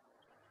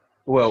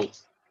 Well,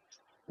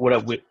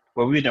 what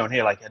we're doing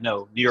here, I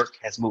know New York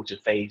has moved to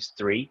phase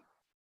 3.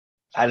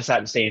 I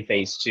decided to stay in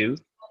phase 2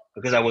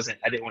 because I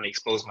didn't want to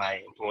expose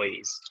my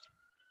employees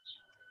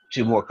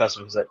to more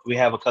customers. We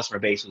have a customer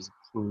base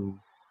who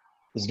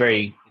is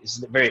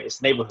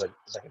it's neighborhood.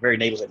 It's a very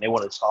neighborhood, and they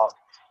want to talk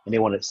and they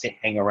want to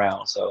hang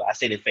around. So I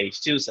stayed in phase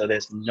 2, so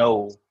there's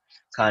no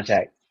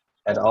contact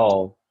at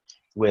all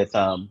with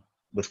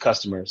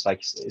customers.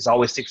 It's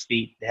always 6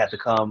 feet. They have to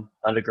come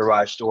under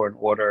garage door and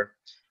order,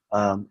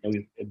 and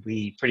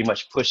we pretty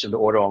much push them to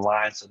order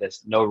online. So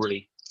there's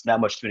not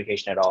much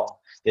communication at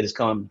all. They just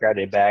come, grab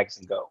their bags,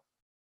 and go.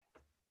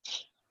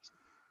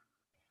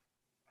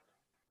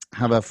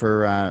 How about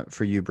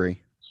for you,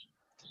 Bree?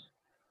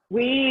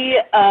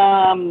 We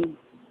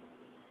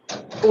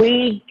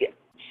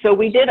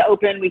did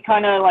open. We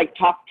kind of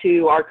talked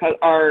to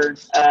our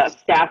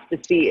staff to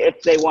see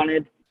if they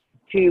wanted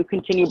to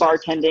continue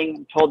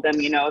bartending. Told them,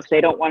 if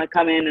they don't want to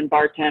come in and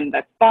bartend,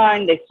 that's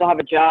fine. They still have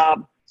a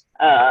job.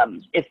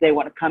 If they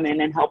want to come in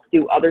and help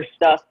do other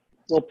stuff,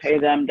 we'll pay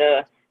them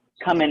to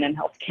come in and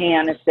help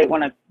can. If they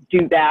want to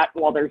do that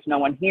while there's no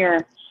one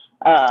here,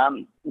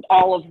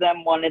 all of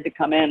them wanted to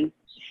come in.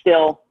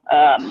 Still,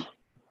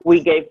 we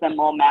gave them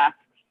all masks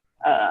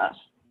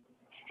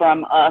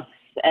from us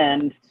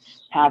and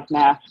have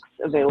masks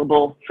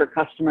available for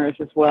customers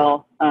as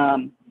well.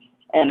 And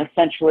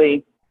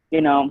essentially,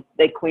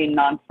 they clean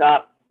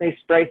nonstop. They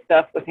spray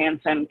stuff with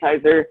hand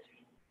sanitizer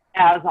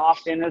as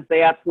often as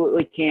they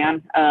absolutely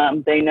can.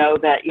 They know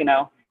that,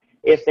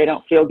 if they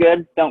don't feel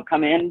good, don't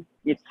come in.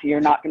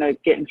 You're not going to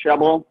get in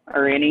trouble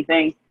or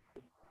anything.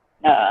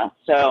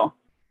 So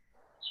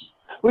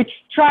we're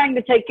trying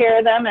to take care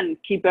of them and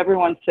keep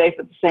everyone safe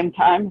at the same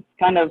time. It's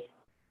kind of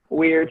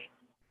weird.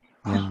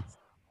 Yeah.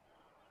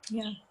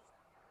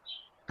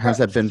 How's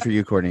that been for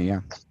you, Courtney?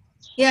 Yeah.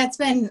 Yeah,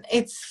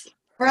 it's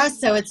for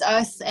us. So it's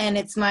us, and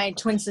it's my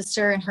twin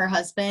sister and her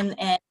husband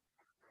and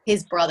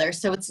his brother.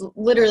 So it's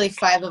literally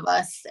 5 of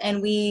us.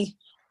 And we,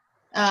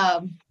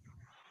 so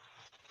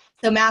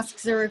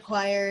masks are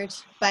required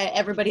by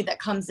everybody that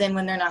comes in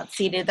when they're not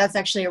seated. That's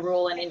actually a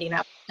rule in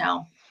Indianapolis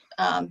now.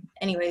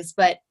 Anyways,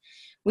 but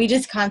we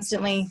just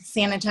constantly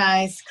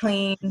sanitize,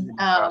 clean.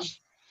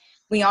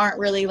 We aren't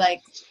really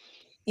like,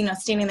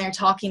 standing there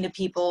talking to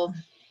people.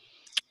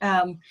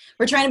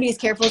 We're trying to be as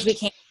careful as we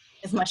can,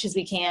 as much as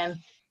we can,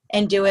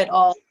 and do it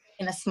all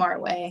in a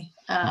smart way.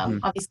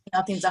 Obviously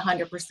nothing's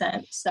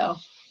 100%. So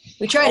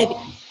we try to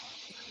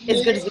be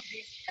as good as we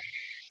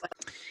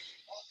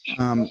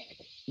can.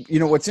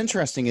 What's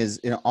interesting is,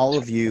 all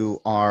of you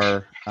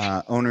are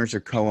owners or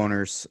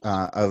co-owners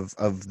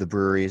of the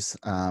breweries,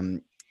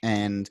 and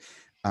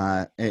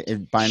by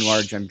and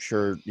large, I'm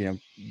sure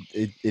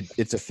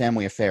it's a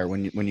family affair.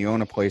 When you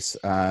own a place,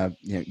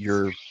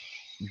 you're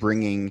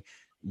bringing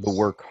the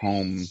work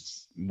home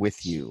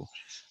with you.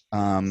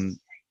 How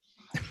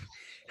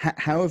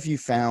have you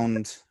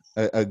found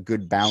a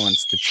good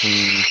balance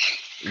between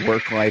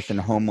work life and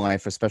home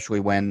life,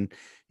 especially when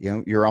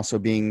you're also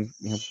being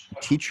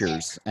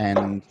teachers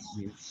and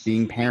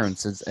being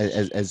parents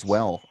as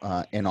well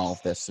in all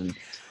of this? And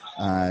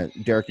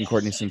Derek and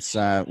Courtney, since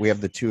we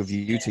have the two of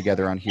you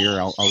together on here,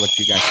 I'll let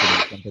you guys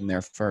sort of jump in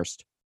there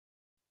first.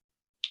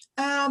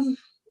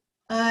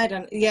 I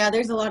don't. Yeah,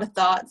 there's a lot of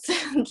thoughts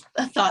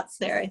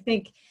there. I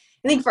think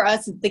for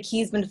us, the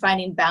key's been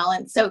finding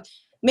balance. So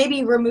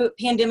maybe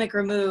pandemic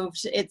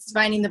removed, it's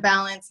finding the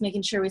balance,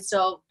 making sure we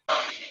still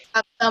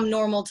have some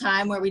normal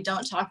time where we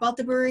don't talk about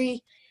the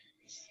brewery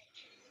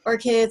or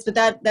kids, but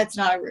that's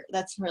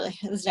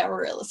it was never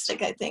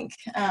realistic, I think.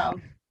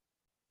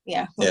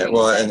 Yeah.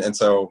 Well, and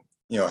so,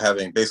 we're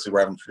having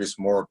to produce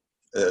more,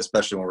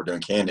 especially when we're doing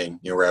canning,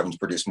 we're having to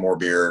produce more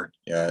beer,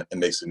 and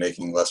basically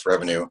making less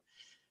revenue.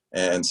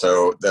 And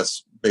so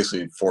that's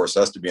basically forced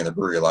us to be in the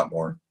brewery a lot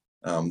more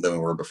than we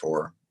were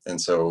before.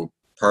 And so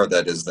part of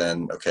that is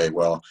then, okay,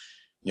 well,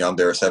 I'm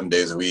there 7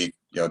 days a week,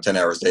 10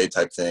 hours a day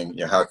type thing.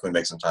 How can we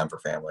make some time for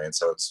family? And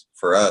so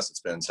for us,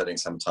 it's been setting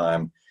some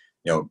time,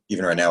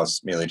 even right now,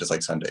 it's mainly just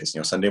like Sundays,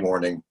 Sunday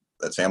morning,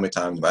 that's family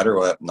time, no matter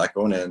what. I'm not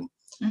going in,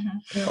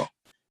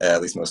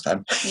 at least most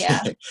time.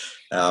 Yeah.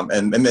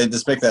 And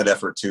just make that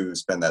effort to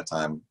spend that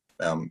time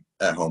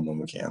at home when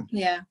we can.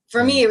 Yeah.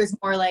 For me, it was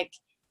more like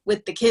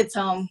with the kids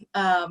home.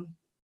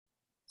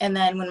 And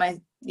then when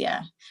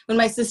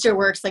my sister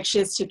works, like she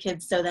has 2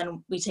 kids, so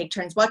then we take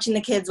turns watching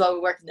the kids while we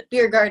work in the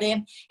beer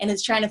garden, and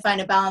it's trying to find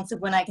a balance of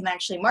when I can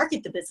actually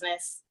market the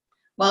business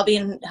while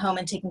being home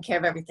and taking care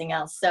of everything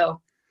else.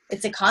 So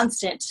it's a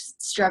constant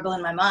struggle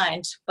in my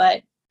mind,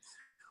 but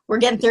we're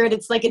getting through it.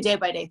 It's like a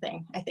day-by-day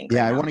thing, I think.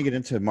 Yeah, I want to get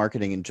into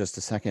marketing in just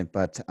a second,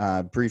 but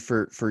Bree,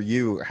 for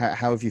you,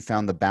 how have you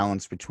found the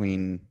balance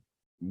between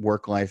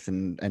work life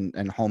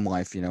and home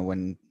life,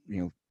 when,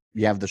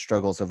 you have the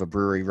struggles of a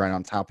brewery right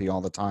on top of you all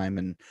the time,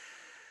 and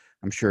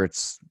I'm sure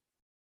it's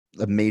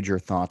a major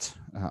thought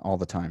all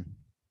the time.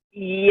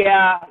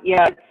 Yeah,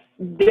 it's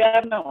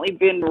definitely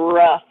been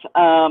rough.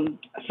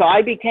 So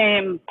I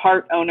became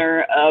part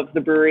owner of the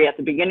brewery at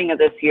the beginning of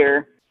this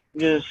year.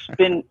 Just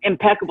been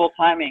impeccable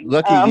timing.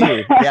 Lucky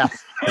you, yeah.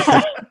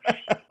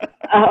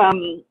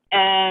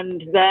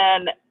 And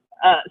then,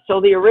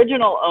 so the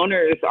original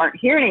owners aren't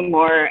here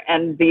anymore,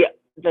 and the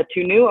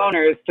 2 new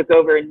owners took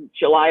over in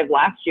July of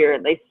last year,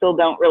 and they still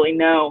don't really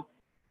know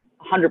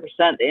 100%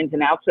 the ins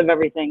and outs of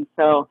everything.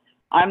 So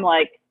I'm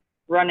like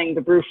running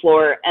the brew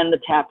floor and the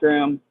tap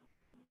room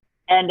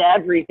and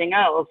everything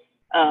else.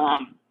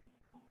 And,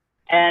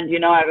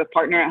 I have a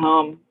partner at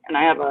home, and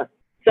I have a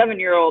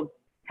 7-year-old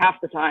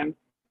half the time.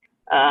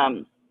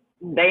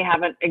 They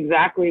haven't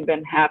exactly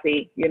been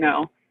happy,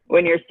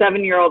 when your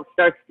 7-year-old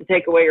starts to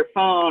take away your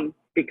phone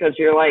because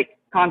you're like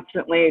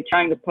constantly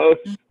trying to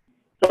post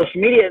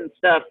social media and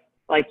stuff,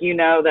 like,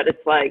 that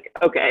it's like,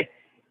 okay,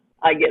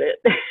 I get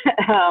it.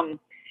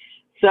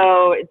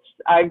 So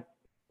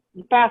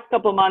the past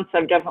couple of months,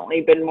 I've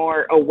definitely been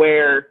more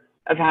aware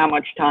of how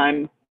much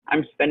time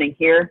I'm spending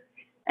here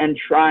and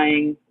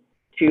trying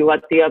to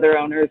let the other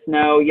owners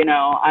know,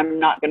 I'm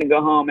not going to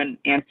go home and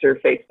answer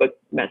Facebook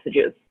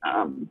messages.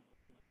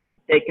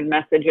 They can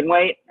message and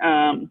wait,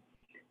 and,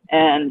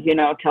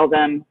 tell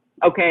them,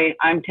 okay,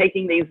 I'm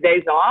taking these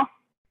days off.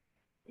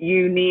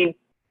 You need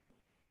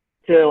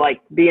to like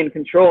be in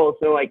control.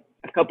 So like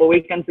a couple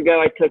weekends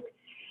ago, I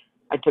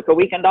took a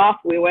weekend off.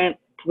 We went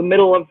to the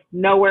middle of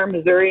nowhere,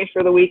 Missouri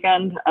for the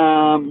weekend.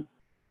 And,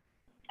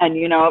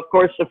 of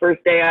course, the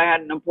first day I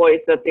had an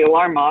employee set the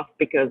alarm off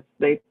because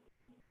they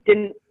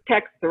didn't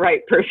text the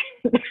right person.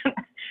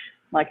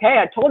 Like, hey,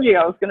 I told you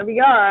I was going to be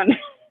gone.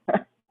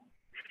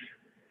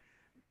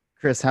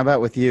 Chris, how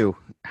about with you?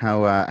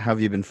 How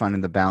have you been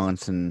finding the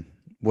balance, and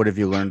what have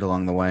you learned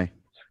along the way?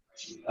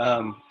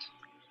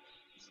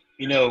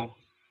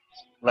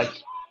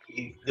 Like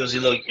there was a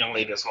little young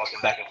lady that's walking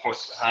back and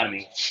forth behind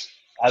me.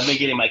 I've been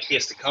getting my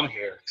kids to come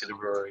here to the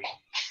brewery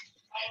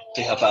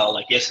to help out.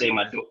 Like yesterday,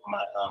 my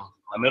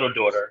middle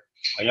daughter,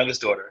 my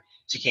youngest daughter,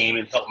 she came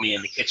and helped me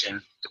in the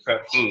kitchen to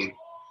prep food.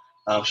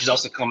 She's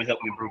also come and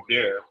helped me brew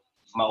beer.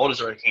 My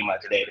oldest daughter came by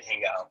today to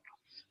hang out.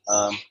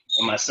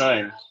 And my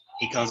son,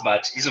 he's going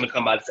to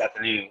come by this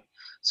afternoon.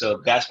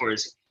 So that's where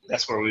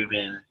we've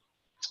been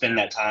spending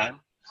that time.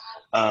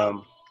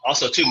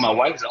 Also, too, my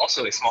wife is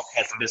also has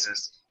a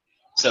business.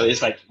 So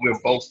it's like we're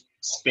both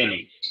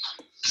spinning.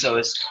 So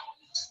it's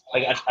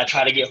like I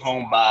try to get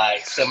home by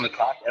 7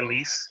 o'clock at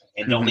least,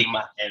 and don't leave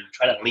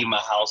try to leave my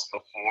house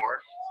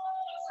before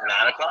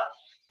 9 o'clock.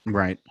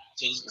 Right.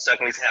 So I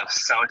can at least have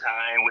some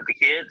time with the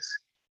kids,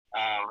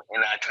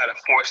 and I try to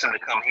force them to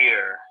come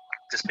here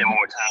to spend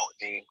more time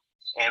with me,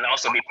 and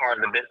also be part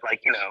of the bit.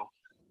 Like, you know,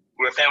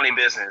 we're a family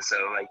business, so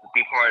like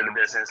be part of the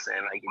business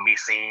and like be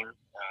seen.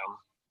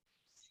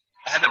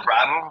 I had to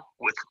bribe them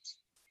with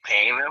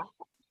paying them.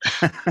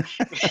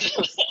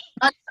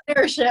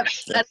 Entrepreneurship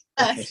at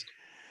best.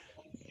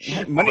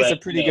 Money's a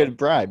pretty good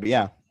bribe,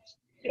 yeah.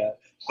 Yeah,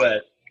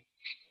 but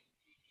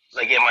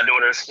like, yeah, my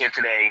daughter's here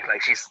today.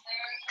 Like, she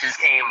just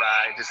came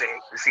by to say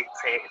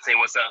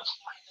what's up.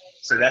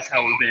 So that's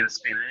how we've been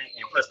spending it.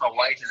 And plus, my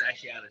wife is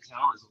actually out of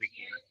town this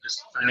weekend,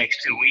 just for the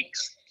next 2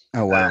 weeks.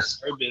 Oh, wow.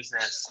 Her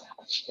business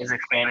is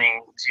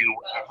expanding to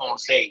her home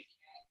state.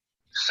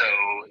 So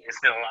it's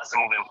been lots of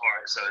moving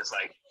parts. So it's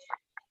like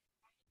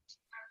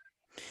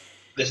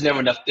there's never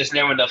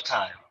enough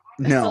time.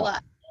 No.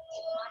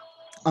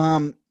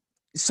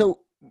 So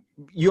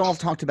you all have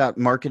talked about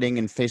marketing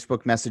and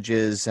Facebook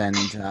messages and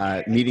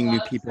meeting new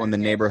people in the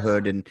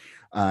neighborhood and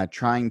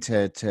trying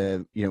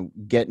to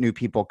get new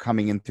people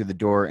coming in through the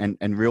door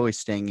and really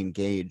staying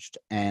engaged.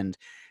 And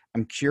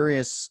I'm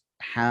curious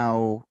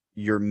how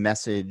your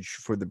message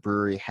for the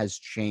brewery has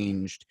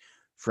changed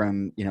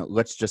from,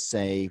 let's just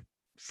say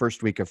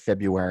first week of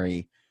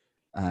February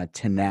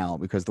to now,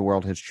 because the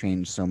world has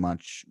changed so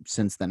much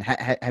since then.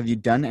 Have you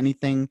done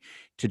anything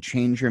to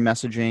change your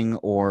messaging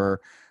or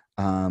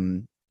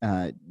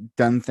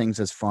done things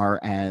as far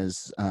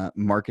as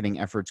marketing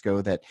efforts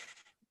go that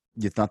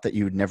you thought that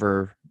you would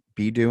never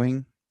be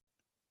doing?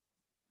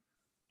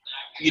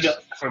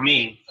 For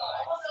me,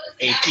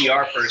 a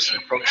PR person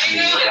approached me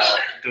about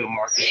doing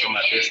marketing for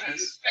my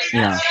business.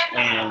 Yeah.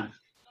 And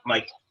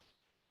like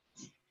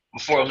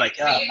before, I was like,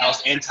 I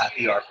was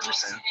anti-PR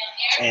person,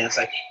 and it's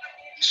like,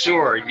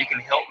 sure, you can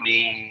help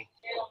me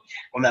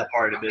on that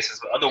part of the business,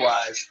 but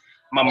otherwise,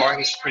 my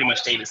market's pretty much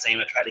stayed the same.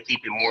 I try to keep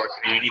it more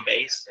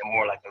community-based and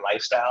more like a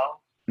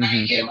lifestyle.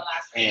 Mm-hmm.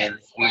 And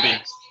we've been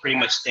pretty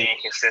much staying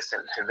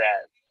consistent to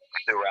that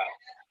throughout.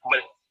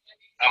 But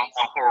I'm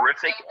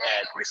horrific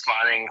at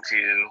responding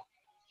to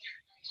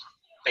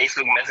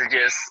Facebook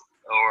messages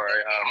or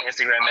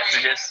Instagram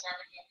messages.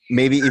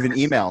 Maybe even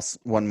emails,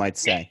 one might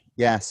say.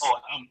 Yes. Oh,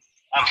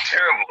 I'm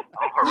terrible.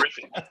 I'm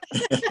horrific.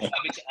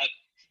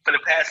 For the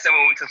past 7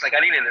 weeks, it's like I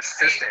need an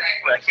assistant,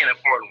 but I can't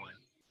afford one.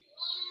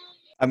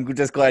 I'm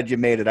just glad you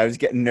made it. I was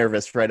getting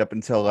nervous right up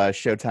until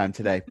showtime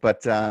today.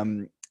 But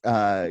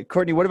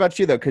Courtney, what about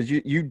you, though? Because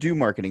you do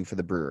marketing for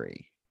the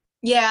brewery.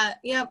 Yeah.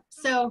 Yep.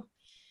 So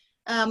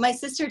my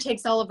sister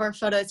takes all of our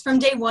photos. From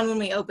day one when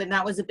we opened,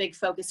 that was a big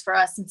focus for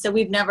us. And so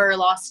we've never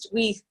lost.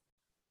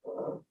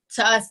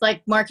 To us,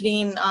 like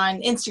marketing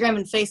on Instagram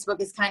and Facebook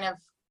is kind of,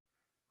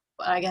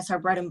 I guess, our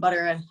bread and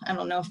butter. I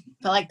don't know if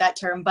I like that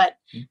term, but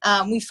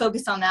we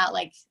focus on that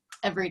like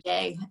every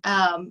day.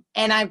 And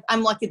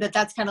I'm lucky that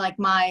that's kind of like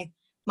my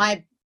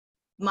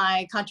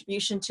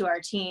contribution to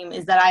our team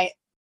is that I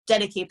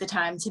dedicate the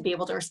time to be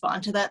able to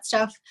respond to that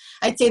stuff.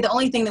 I'd say the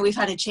only thing that we've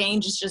had to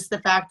change is just the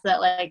fact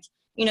that, like,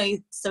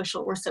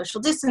 we're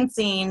social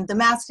distancing, the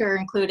masks are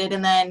included,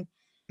 and then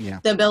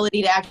the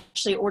ability to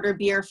actually order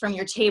beer from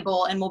your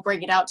table and we'll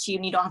bring it out to you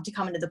and you don't have to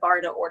come into the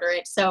bar to order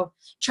it. So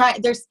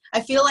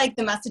I feel like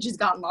the message has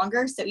gotten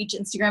longer. So each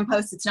Instagram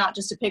post, it's not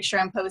just a picture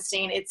I'm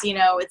posting. It's,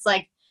 it's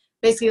like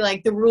basically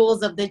like the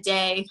rules of the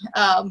day,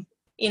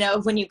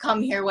 when you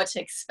come here, what to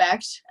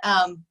expect.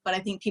 But I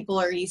think people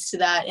are used to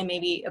that and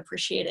maybe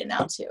appreciate it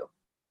now too.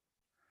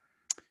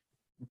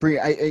 Bree,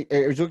 I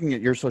was looking at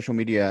your social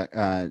media,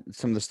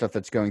 some of the stuff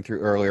that's going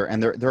through earlier,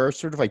 and there are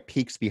sort of like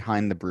peeks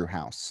behind the brew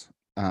house.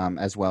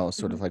 As well as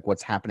sort of like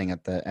what's happening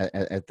at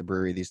the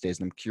brewery these days.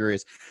 And I'm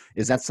curious,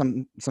 is that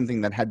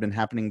something that had been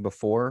happening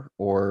before,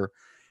 or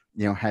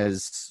have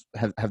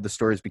the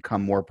stories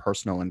become more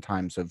personal in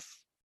times of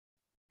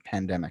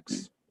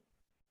pandemics?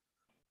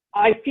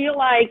 I feel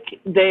like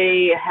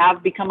they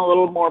have become a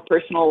little more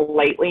personal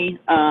lately,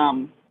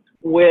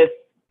 with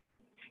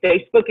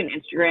Facebook and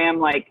Instagram,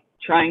 like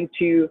trying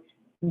to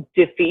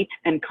defeat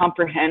and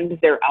comprehend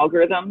their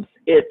algorithms.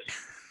 It's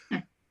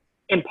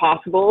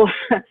impossible.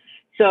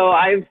 So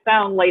I've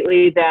found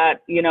lately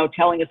that,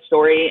 telling a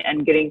story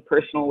and getting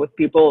personal with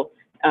people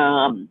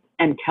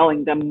and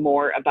telling them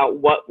more about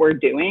what we're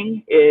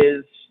doing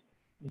is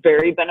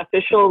very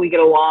beneficial. We get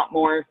a lot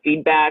more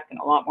feedback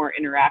and a lot more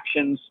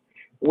interactions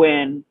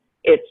when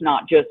it's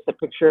not just a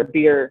picture of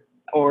beer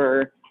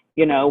or,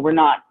 we're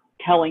not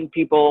telling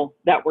people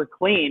that we're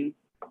clean.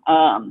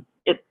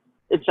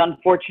 It's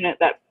unfortunate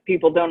that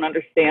people don't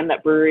understand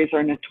that breweries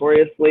are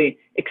notoriously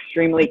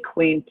extremely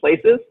clean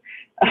places.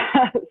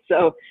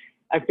 So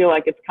I feel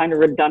like it's kind of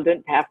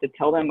redundant to have to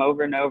tell them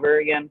over and over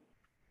again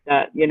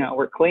that,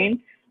 we're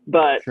clean.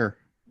 But sure.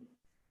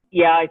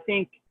 Yeah, I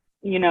think,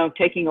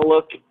 taking a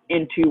look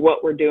into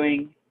what we're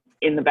doing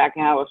in the back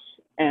of house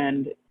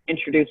and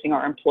introducing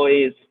our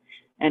employees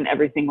and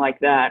everything like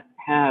that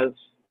has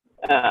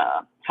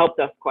helped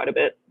us quite a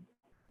bit.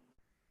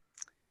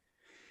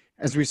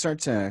 As we start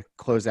to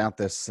close out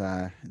this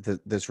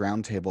this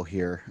roundtable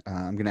here,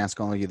 I'm going to ask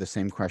all of you the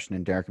same question,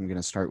 and Derek, I'm going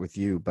to start with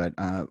you. But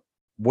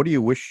what do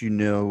you wish you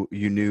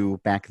knew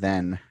back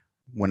then,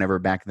 whenever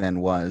back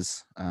then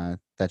was,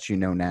 that you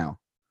know now?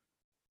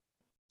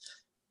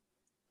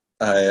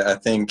 I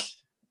think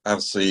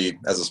obviously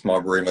as a small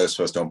brewery, most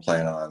of us don't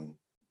plan on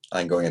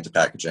going into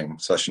packaging,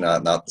 especially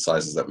not the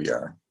sizes that we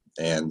are.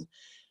 And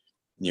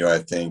I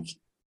think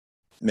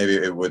maybe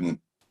it wouldn't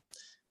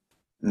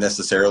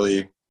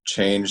necessarily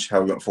change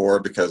how we went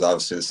forward, because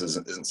obviously this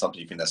isn't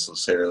something you can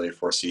necessarily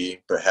foresee.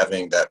 But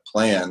having that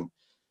plan,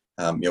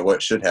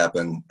 what should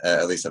happen,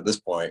 at least at this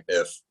point,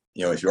 if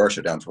you are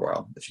shut down for a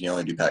while, if you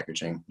only do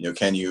packaging,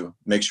 can you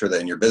make sure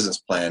that in your business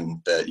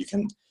plan that you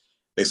can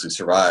basically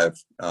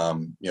survive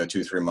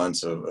 2-3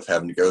 months of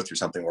having to go through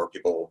something where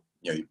people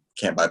you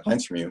can't buy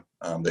pints from you,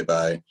 they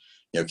buy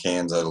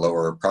cans at a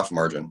lower profit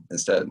margin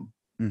instead.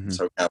 Mm-hmm.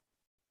 So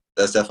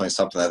that's definitely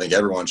something I think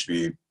everyone should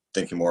be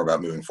thinking more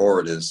about moving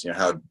forward, is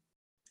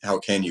how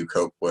can you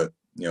cope with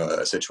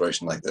a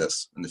situation like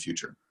this in the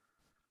future.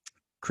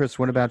 Chris,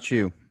 what about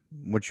you?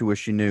 What you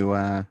wish you knew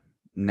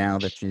now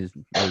that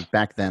or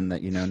back then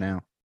that you know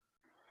now?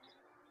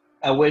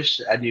 I wish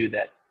I knew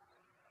that.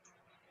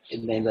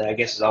 And then I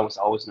guess it's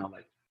always known,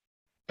 like,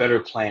 better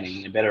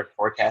planning and better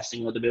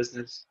forecasting of the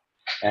business,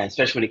 and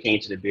especially when it came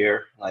to the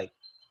beer, like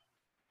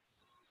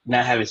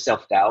not having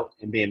self-doubt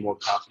and being more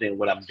confident in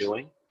what I'm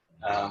doing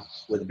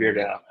with the beer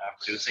that I'm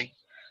producing.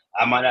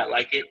 I might not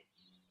like it,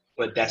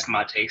 but that's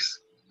my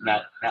taste,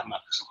 not my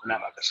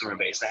consumer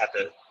base. I have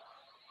to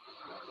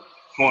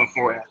going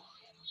forward,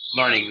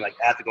 learning, like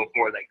I have to go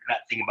forward, like not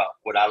thinking about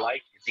what I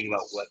like, and thinking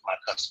about what my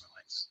customer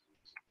likes.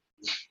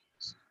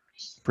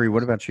 Bree,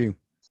 what about you?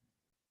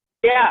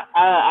 Yeah,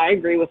 I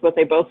agree with what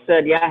they both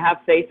said. Yeah, have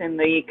faith in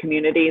the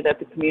community, that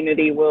the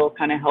community will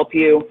kind of help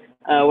you,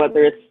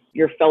 whether it's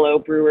your fellow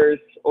brewers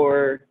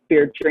or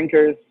beer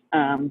drinkers,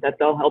 that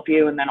they'll help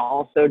you. And then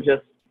also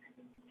just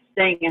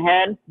staying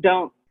ahead.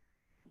 Don't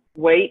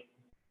wait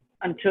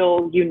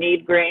until you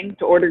need grain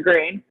to order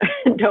grain.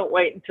 Don't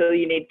wait until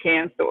you need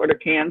cans to order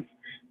cans.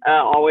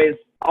 Always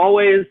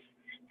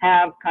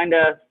have kind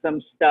of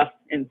some stuff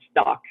in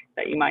stock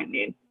that you might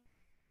need.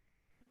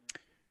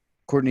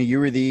 Courtney, you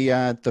were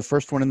the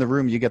first one in the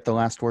room. You get the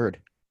last word.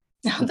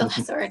 The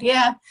last word,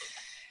 yeah.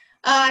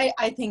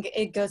 I think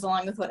it goes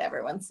along with what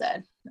everyone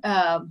said.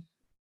 From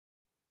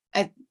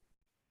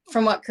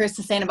what Chris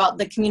is saying about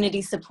the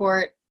community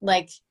support,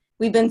 like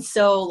we've been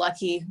so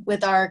lucky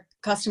with our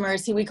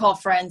customers who we call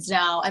friends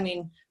now. I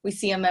mean, we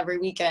see them every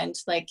weekend.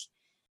 Like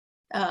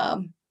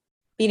being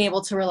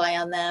able to rely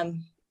on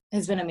them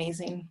has been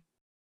amazing.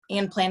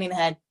 And planning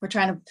ahead. We're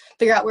trying to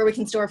figure out where we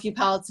can store a few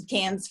pallets of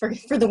cans for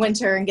the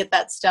winter and get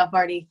that stuff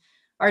already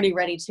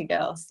ready to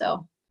go.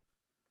 So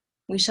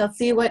we shall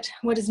see what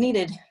is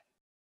needed.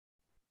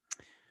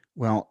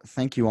 Well,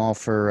 thank you all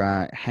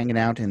for hanging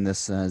out in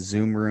this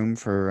Zoom room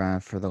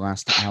for the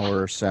last hour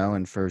or so,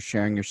 and for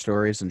sharing your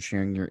stories and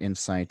sharing your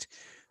insight.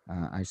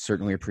 I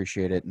certainly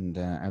appreciate it. And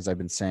as I've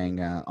been saying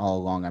all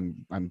along,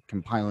 I'm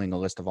compiling a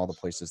list of all the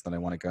places that I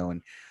want to go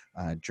and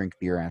drink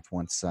beer at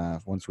once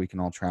we can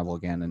all travel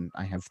again. And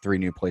I have 3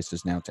 new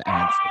places now to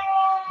add.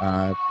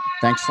 So,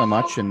 thanks so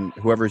much. And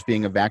whoever's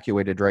being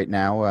evacuated right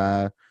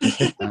now,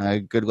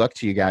 good luck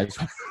to you guys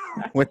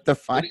with the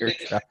fire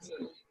trucks.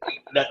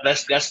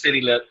 That's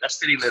city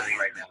living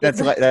right now. That's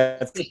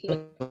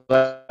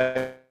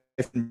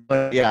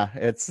yeah,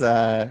 it's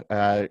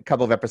a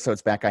couple of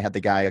episodes back, I had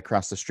the guy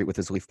across the street with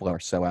his leaf blower.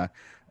 So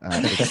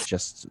it's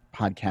just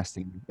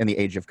podcasting in the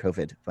age of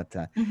COVID. But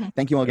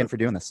thank you all again for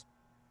doing this.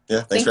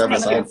 Yeah, thanks for having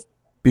us on.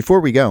 Before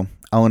we go,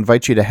 I'll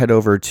invite you to head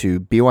over to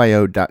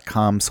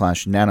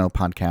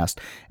byo.com/nanopodcast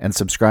and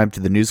subscribe to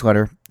the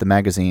newsletter, the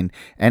magazine,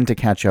 and to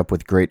catch up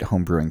with great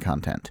homebrewing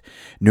content.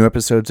 New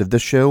episodes of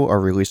this show are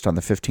released on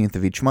the 15th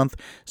of each month,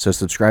 so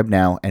subscribe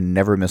now and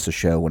never miss a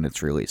show when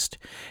it's released.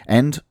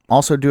 And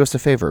also do us a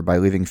favor by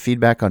leaving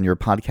feedback on your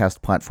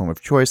podcast platform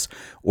of choice,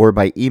 or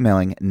by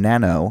emailing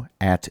nano@byo.com,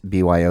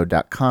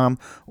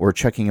 or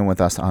checking in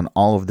with us on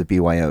all of the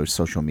BYO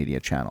social media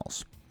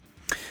channels.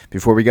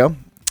 Before we go,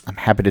 I'm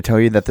happy to tell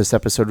you that this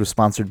episode was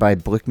sponsored by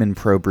Blichmann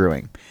Pro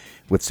Brewing.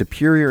 With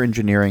superior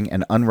engineering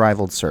and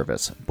unrivaled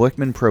service,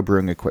 Blichmann Pro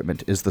Brewing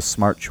equipment is the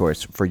smart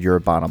choice for your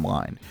bottom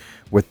line.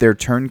 With their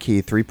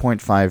turnkey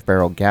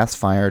 3.5-barrel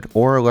gas-fired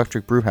or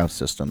electric brewhouse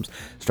systems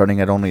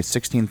starting at only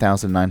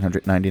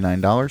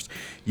 $16,999,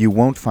 you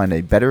won't find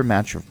a better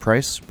match of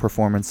price,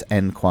 performance,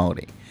 and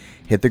quality.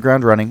 Hit the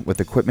ground running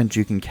with equipment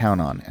you can count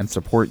on and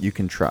support you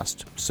can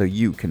trust, so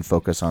you can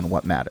focus on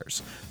what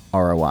matters,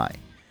 ROI.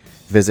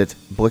 Visit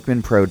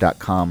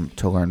blichmannpro.com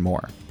to learn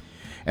more.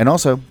 And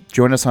also,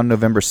 join us on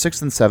November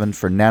 6th and 7th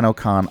for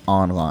NanoCon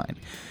Online.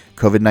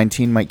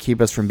 COVID-19 might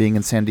keep us from being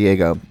in San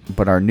Diego,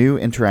 but our new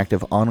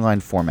interactive online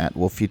format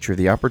will feature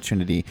the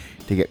opportunity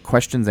to get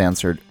questions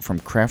answered from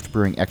craft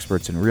brewing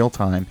experts in real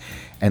time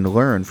and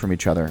learn from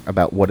each other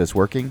about what is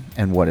working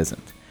and what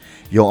isn't.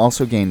 You'll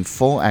also gain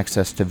full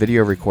access to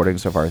video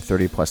recordings of our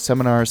 30-plus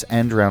seminars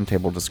and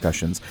roundtable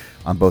discussions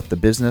on both the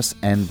business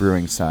and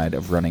brewing side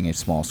of running a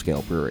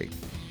small-scale brewery.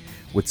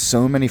 With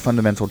so many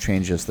fundamental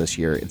changes this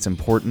year, it's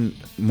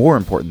more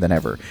important than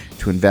ever,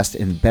 to invest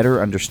in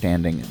better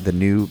understanding the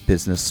new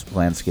business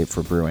landscape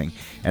for brewing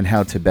and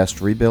how to best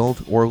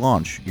rebuild or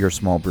launch your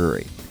small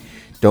brewery.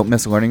 Don't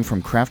miss learning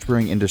from craft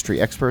brewing industry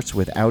experts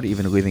without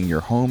even leaving your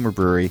home or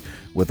brewery,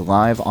 with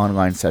live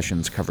online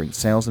sessions covering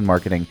sales and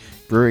marketing,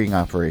 brewing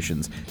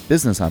operations,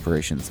 business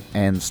operations,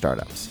 and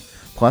startups.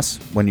 Plus,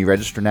 when you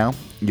register now,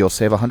 you'll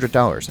save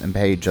 $100 and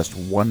pay just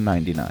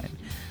 $199.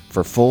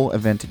 For full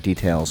event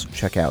details,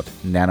 check out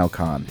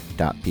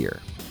nanocon.beer.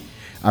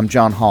 I'm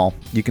John Hall.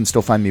 You can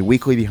still find me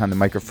weekly behind the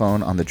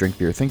microphone on the Drink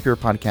Beer, Think Beer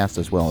podcast,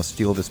 as well as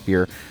Steal This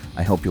Beer.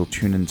 I hope you'll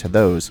tune into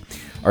those.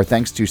 Our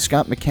thanks to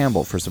Scott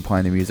McCampbell for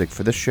supplying the music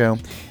for this show.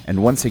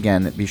 And once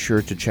again, be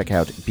sure to check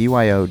out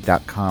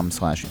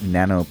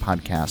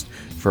byo.com/nanopodcast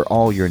for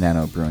all your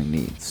nano brewing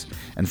needs.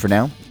 And for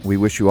now, we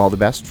wish you all the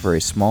best for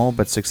a small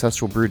but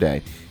successful brew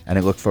day, and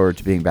I look forward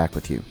to being back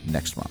with you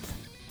next month.